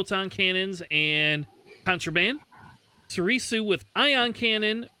 marksmanship, proton cannons, and contraband. Sarisu with ion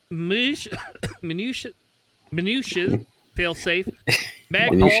cannon, minutia, failsafe,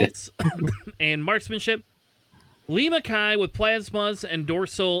 mag bolts, and marksmanship. Lima Kai with plasmas and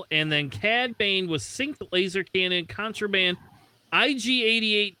dorsal, and then Cad Bane with synced laser cannon, contraband,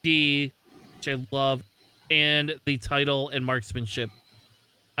 IG-88D, which I love, and the title and marksmanship.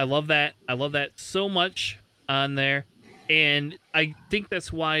 I love that. I love that so much on there. And I think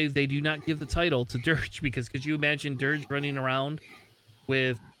that's why they do not give the title to Dirge, because could you imagine Dirge running around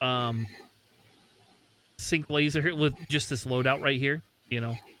with sync laser with just this loadout right here,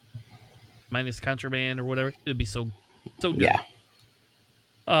 minus contraband or whatever? It'd be so good. Yeah.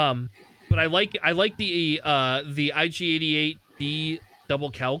 But I like the IG-88D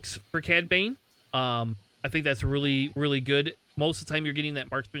double calcs for Cad Bane. I think that's really, really good. Most of the time you're getting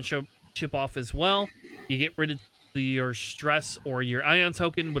that marksmanship off as well. You get rid of your stress or your ion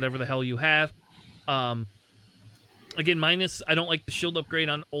token, whatever the hell you have. Again, minus, I don't like the shield upgrade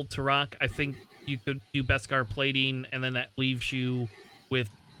on old Turok. I think you could do Beskar plating, and then that leaves you with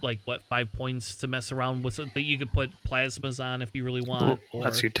 5 points to mess around with. Something you could put plasmas on if you really want.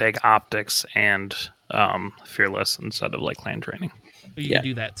 Lets you take optics and fearless instead of clan training. You can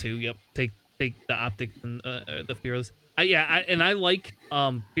do that too. Yep, take the optics and the fearless. I like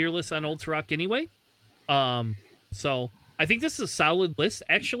fearless on old Turok anyway. So I think this is a solid list.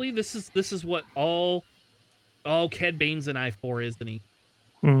 Actually, this is what all Cad Bane's an I4, isn't he?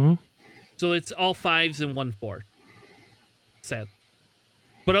 Mm-hmm. So it's all 5s and 1 4. Sad.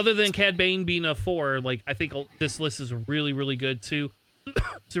 But other than Cad Bane being a 4, I think this list is really, really good too.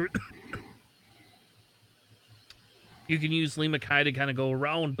 So you can use Lima Kai to kind of go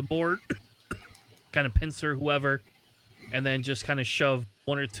around the board, kind of pincer whoever, and then just kind of shove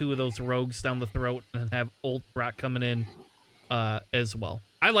 1 or 2 of those rogues down the throat and have old Rock coming in as well.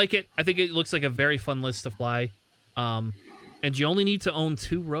 I like it. I think it looks like a very fun list to fly. And you only need to own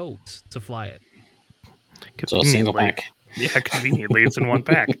 2 rogues to fly it. So a single Conveniently. pack. Yeah, conveniently, it's in one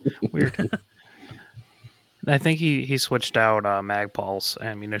pack. Weird. I think he switched out Magpulse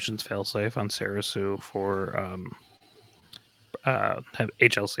and Munitions Failsafe on Sarasu for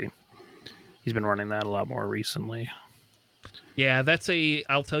HLC. He's been running that a lot more recently. Yeah,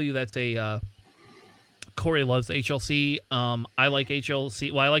 I'll tell you, that's a Corey loves HLC. I like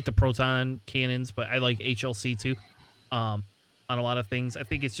HLC. Well, I like the proton cannons, but I like HLC too. On a lot of things, I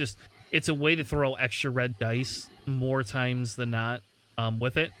think it's a way to throw extra red dice more times than not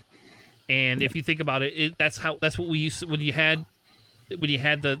with it. And if you think about it, that's what we used to, when you had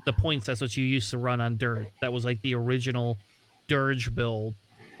the points. That's what you used to run on Dirge. That was like the original Dirge build.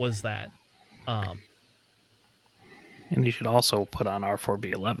 Was that? And you should also put on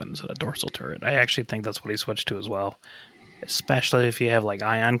R4B11s at a dorsal turret. I actually think that's what he switched to as well. Especially if you have like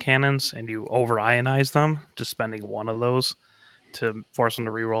ion cannons and you over ionize them, just spending one of those to force them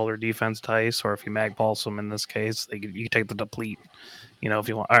to reroll their defense dice, or if you mag pulse them in this case, you take the deplete, if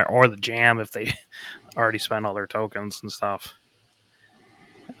you want, or the jam if they already spent all their tokens and stuff.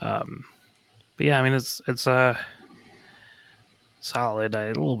 But yeah, I mean it's solid, a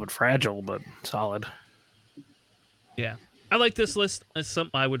little bit fragile, but solid. Yeah, I like this list. It's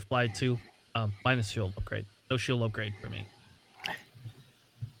something I would fly to. Minus shield upgrade. No shield upgrade for me.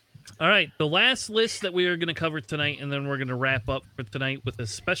 All right, the last list that we are going to cover tonight, and then we're going to wrap up for tonight with a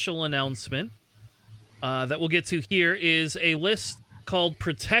special announcement that we'll get to here, is a list called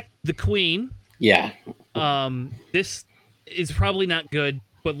Protect the Queen. Yeah. This is probably not good,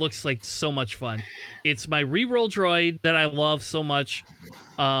 but looks like so much fun. It's my reroll droid that I love so much.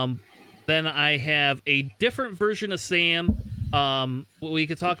 Then I have a different version of Sam. We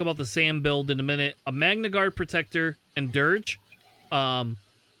could talk about the Sam build in a minute. A Magna Guard Protector and Dirge.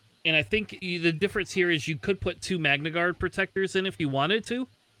 And I think the difference here is you could put 2 Magna Guard Protectors in if you wanted to.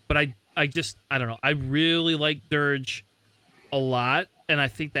 But I don't know. I really like Dirge a lot. And I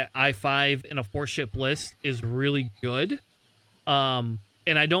think that I-5 in a 4-ship list is really good. And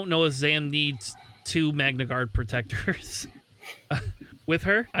I don't know if Zam needs 2 Magna Guard Protectors with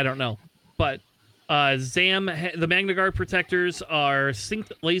her. I don't know. But Zam, the Magna Guard Protectors are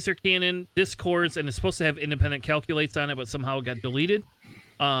synced laser cannon, discords, and it's supposed to have independent calculates on it, but somehow it got deleted.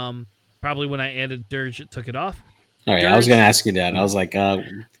 Probably when I added Dirge, it took it off. All right, I was going to ask you that. I was like,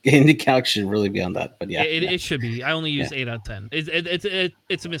 Indie Calc should really be on that, but yeah. It should be. I only use 8 out of 10.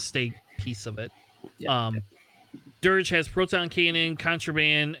 It's a mistake piece of it. Yeah. Dirge has proton cannon,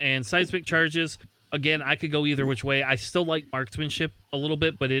 contraband, and seismic charges. Again, I could go either which way. I still like marksmanship a little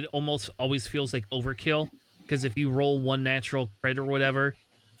bit, but it almost always feels like overkill, because if you roll 1 natural crit or whatever,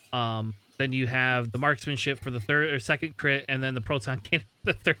 then you have the marksmanship for the third or second crit, and then the proton cannon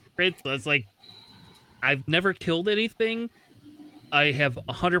for the third crit. So it's like, I've never killed anything. I have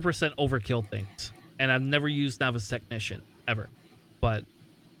 100% overkill things, and I've never used Novice Technician ever. But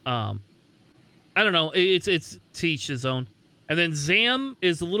I don't know. It's to each his own. And then Zam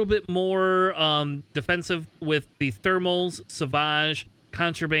is a little bit more defensive with the thermals, Savage,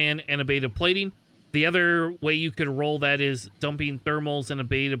 contraband, and abated plating. The other way you could roll that is dumping thermals and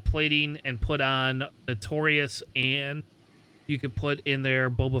abated plating and put on Notorious, and you could put in there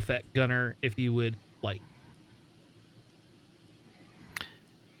Boba Fett Gunner if you would like.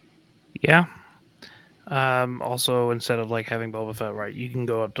 Yeah. Also, instead of like having Boba Fett, right, you can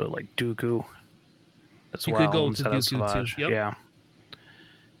go up to like Dooku. As you well, could go instead to of Dooku Savage. too. Yep.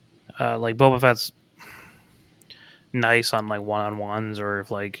 Yeah. Like Boba Fett's nice on like one-on-ones, or if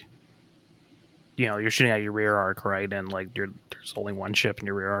like you're shooting at your rear arc, right, and like there's only 1 ship in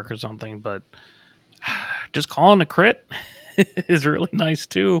your rear arc or something, but just calling a crit is really nice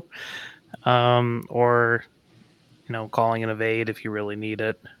too. Or calling an evade if you really need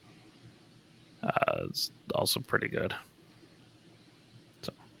it. It's also pretty good.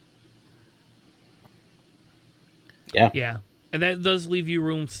 So. Yeah. And that does leave you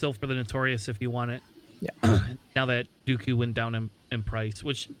room still for the Notorious if you want it. Yeah. Now that Dooku went down in price,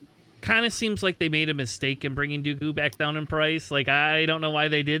 which kind of seems like they made a mistake in bringing Dooku back down in price. Like, I don't know why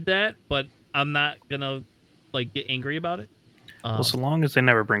they did that, but I'm not gonna like get angry about it. Well, so long as they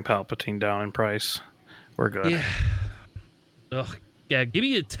never bring Palpatine down in price, we're good. Yeah. Ugh. Yeah, give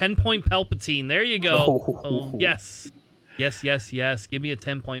me a 10-point Palpatine. There you go. Oh, yes. Yes. Give me a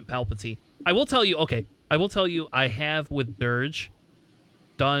 10-point Palpatine. I will tell you, I have with Dirge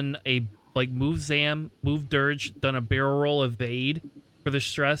done a move Zam, move Dirge, done a barrel roll evade for the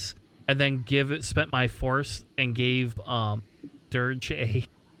stress, and then spent my force and gave Dirge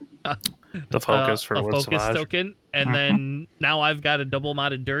the focus for a Wood focus Savage token, and then now I've got a double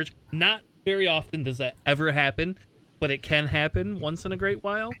modded Dirge. Not very often does that ever happen, but it can happen once in a great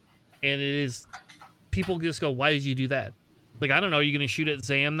while. And it is, people just go, why did you do that? Like, I don't know, you're going to shoot at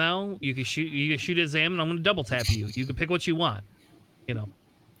Zam now? You can shoot at Zam, and I'm going to double tap you. You can pick what you want, you know.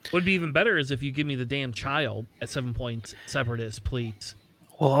 What would be even better is if you give me the damn child at 7 points, Separatist, please.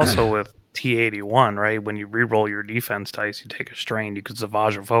 Well, also with T81, right? When you re-roll your defense dice, you take a strain. You could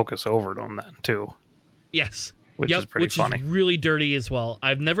Savage and Focus over them then, too. Yes. Which is pretty funny. Which is really dirty as well.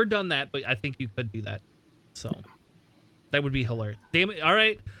 I've never done that, but I think you could do that. So that would be hilarious. Damn it. All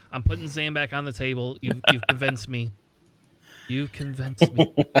right. I'm putting Zam back on the table. You've convinced me. You've convinced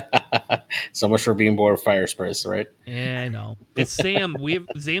me. So much for being bored of fire sprays, right? Yeah, I know. It's Zam.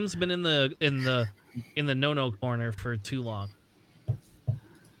 Zam's been in the no-no corner for too long.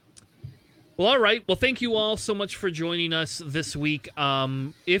 Well, all right. Well, thank you all so much for joining us this week.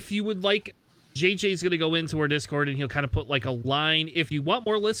 If you would like, JJ's going to go into our Discord and he'll kind of put like a line. If you want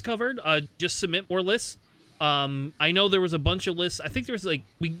more lists covered, just submit more lists. I know there was a bunch of lists. I think there was like,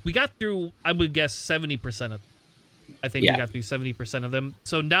 we got through, I would guess 70% of them. I think we got through 70% of them.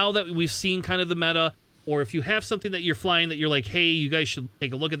 So now that we've seen kind of the meta, or if you have something that you're flying that you're like, hey, you guys should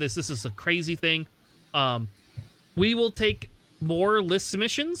take a look at this. This is a crazy thing. We will take more list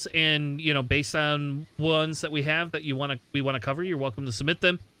submissions, and based on ones that we have that we want to cover, you're welcome to submit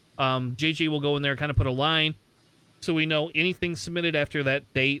them. JJ will go in there and kind of put a line so we know anything submitted after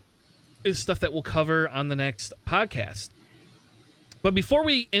that date is stuff that we'll cover on the next podcast. But before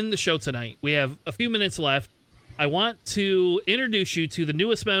we end the show tonight, we have a few minutes left. I want to introduce you to the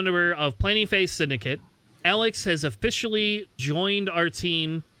newest member of Planning Phase Syndicate. Alex has officially joined our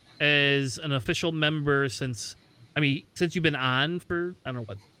team as an official member since you've been on for, I don't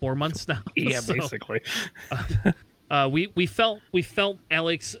know, 4 months now? Yeah, so, basically. We felt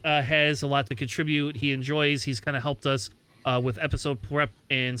Alex has a lot to contribute. He's kind of helped us with episode prep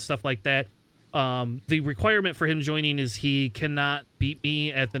and stuff like that. The requirement for him joining is he cannot beat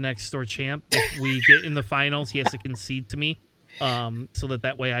me at the next store champ. If we get in the finals, he has to concede to me, so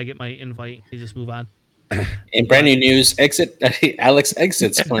that way I get my invite to just move on. In brand new news, Alex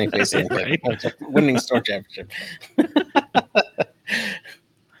exits Planning Phase Syndicate, winning store championship.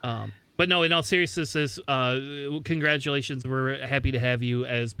 But no, in all seriousness, congratulations. We're happy to have you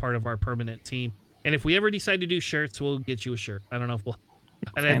as part of our permanent team. And if we ever decide to do shirts, we'll get you a shirt. I don't know if we'll.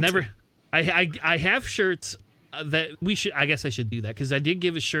 And I have shirts that we should. I guess I should do that because I did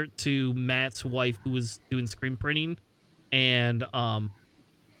give a shirt to Matt's wife who was doing screen printing, and I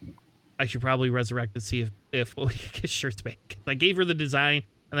should probably resurrect and see if we can get shirts back. I gave her the design,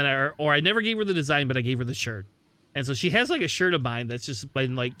 and then I never gave her the design, but I gave her the shirt. And so she has like a shirt of mine that's just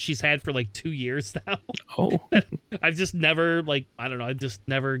been like she's had for like 2 years now. Oh, I've just never I just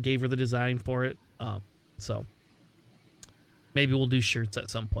never gave her the design for it. So maybe we'll do shirts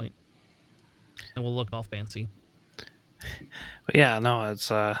at some point, and we'll look all fancy. But yeah, no, it's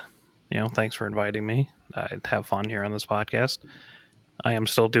thanks for inviting me. I'd have fun here on this podcast. I am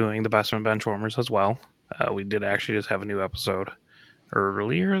still doing the Best of Benchwarmers as well. We did actually just have a new episode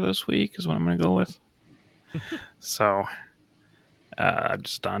earlier this week is what I'm going to go with. So,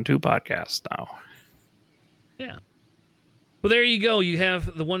 just on 2 podcasts now. Yeah. Well, there you go. You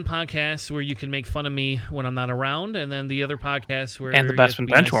have the one podcast where you can make fun of me when I'm not around, and then the other podcast where... And the Best of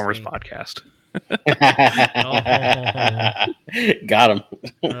Benchwarmers podcast. Got him.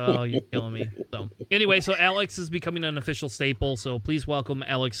 Oh, you're killing me. So anyway, so Alex is becoming an official staple, so please welcome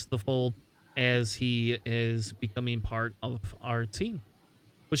Alex to the fold as he is becoming part of our team.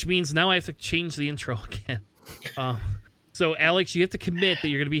 Which means now I have to change the intro again. So Alex, you have to commit that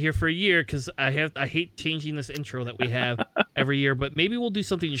you're going to be here for a year because I hate changing this intro that we have every year. But maybe we'll do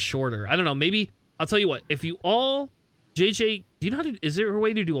something shorter. I don't know. Maybe I'll tell you what. If you all, JJ, do you know is there a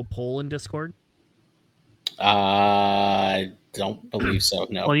way to do a poll in Discord? I don't believe so.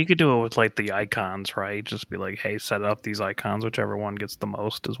 No. Well, you could do it with like the icons, right? Just be like, hey, set up these icons. Whichever one gets the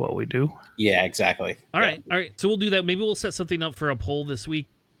most is what we do. Yeah, exactly. All right. So we'll do that. Maybe we'll set something up for a poll this week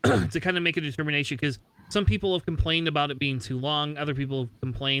to kind of make a determination because some people have complained about it being too long. Other people have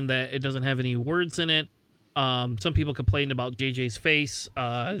complained that it doesn't have any words in it. Some people complained about JJ's face.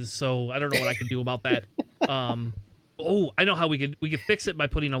 So I don't know what I can do about that. I know how we could fix it by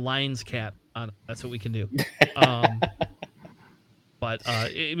putting a Lions cap on it. That's what we can do. But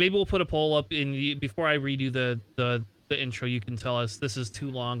maybe we'll put a poll up before I redo the intro. You can tell us this is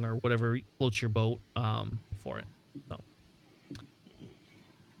too long or whatever floats your boat for it. So.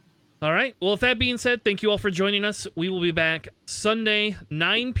 All right. Well, with that being said, thank you all for joining us. We will be back Sunday,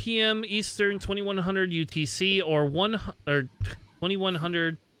 9 p.m. Eastern, 2100 UTC, or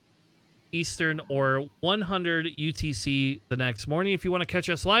 2100 Eastern, or 100 UTC the next morning. If you want to catch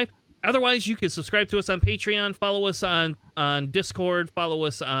us live, Otherwise, you can subscribe to us on Patreon, follow us on Discord, follow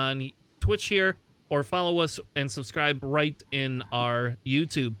us on Twitch here, or follow us and subscribe right in our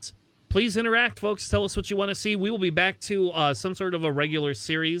YouTubes. Please interact, folks. Tell us what you want to see. We will be back to some sort of a regular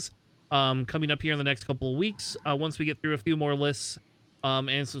series coming up here in the next couple of weeks. Once we get through a few more lists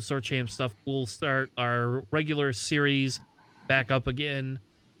and some Sword Champ stuff, we'll start our regular series back up again.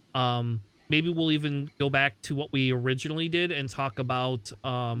 Maybe we'll even go back to what we originally did and talk about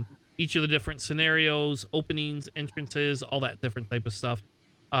each of the different scenarios, openings, entrances, all that different type of stuff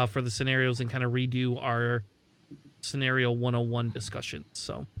for the scenarios, and kind of redo our scenario 101 discussion.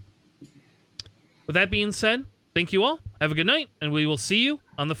 So with that being said, thank you all. Have a good night, and we will see you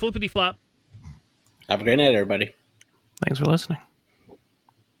on the flippity flop. Have a great night, everybody. Thanks for listening.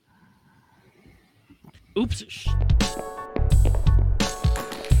 Oops.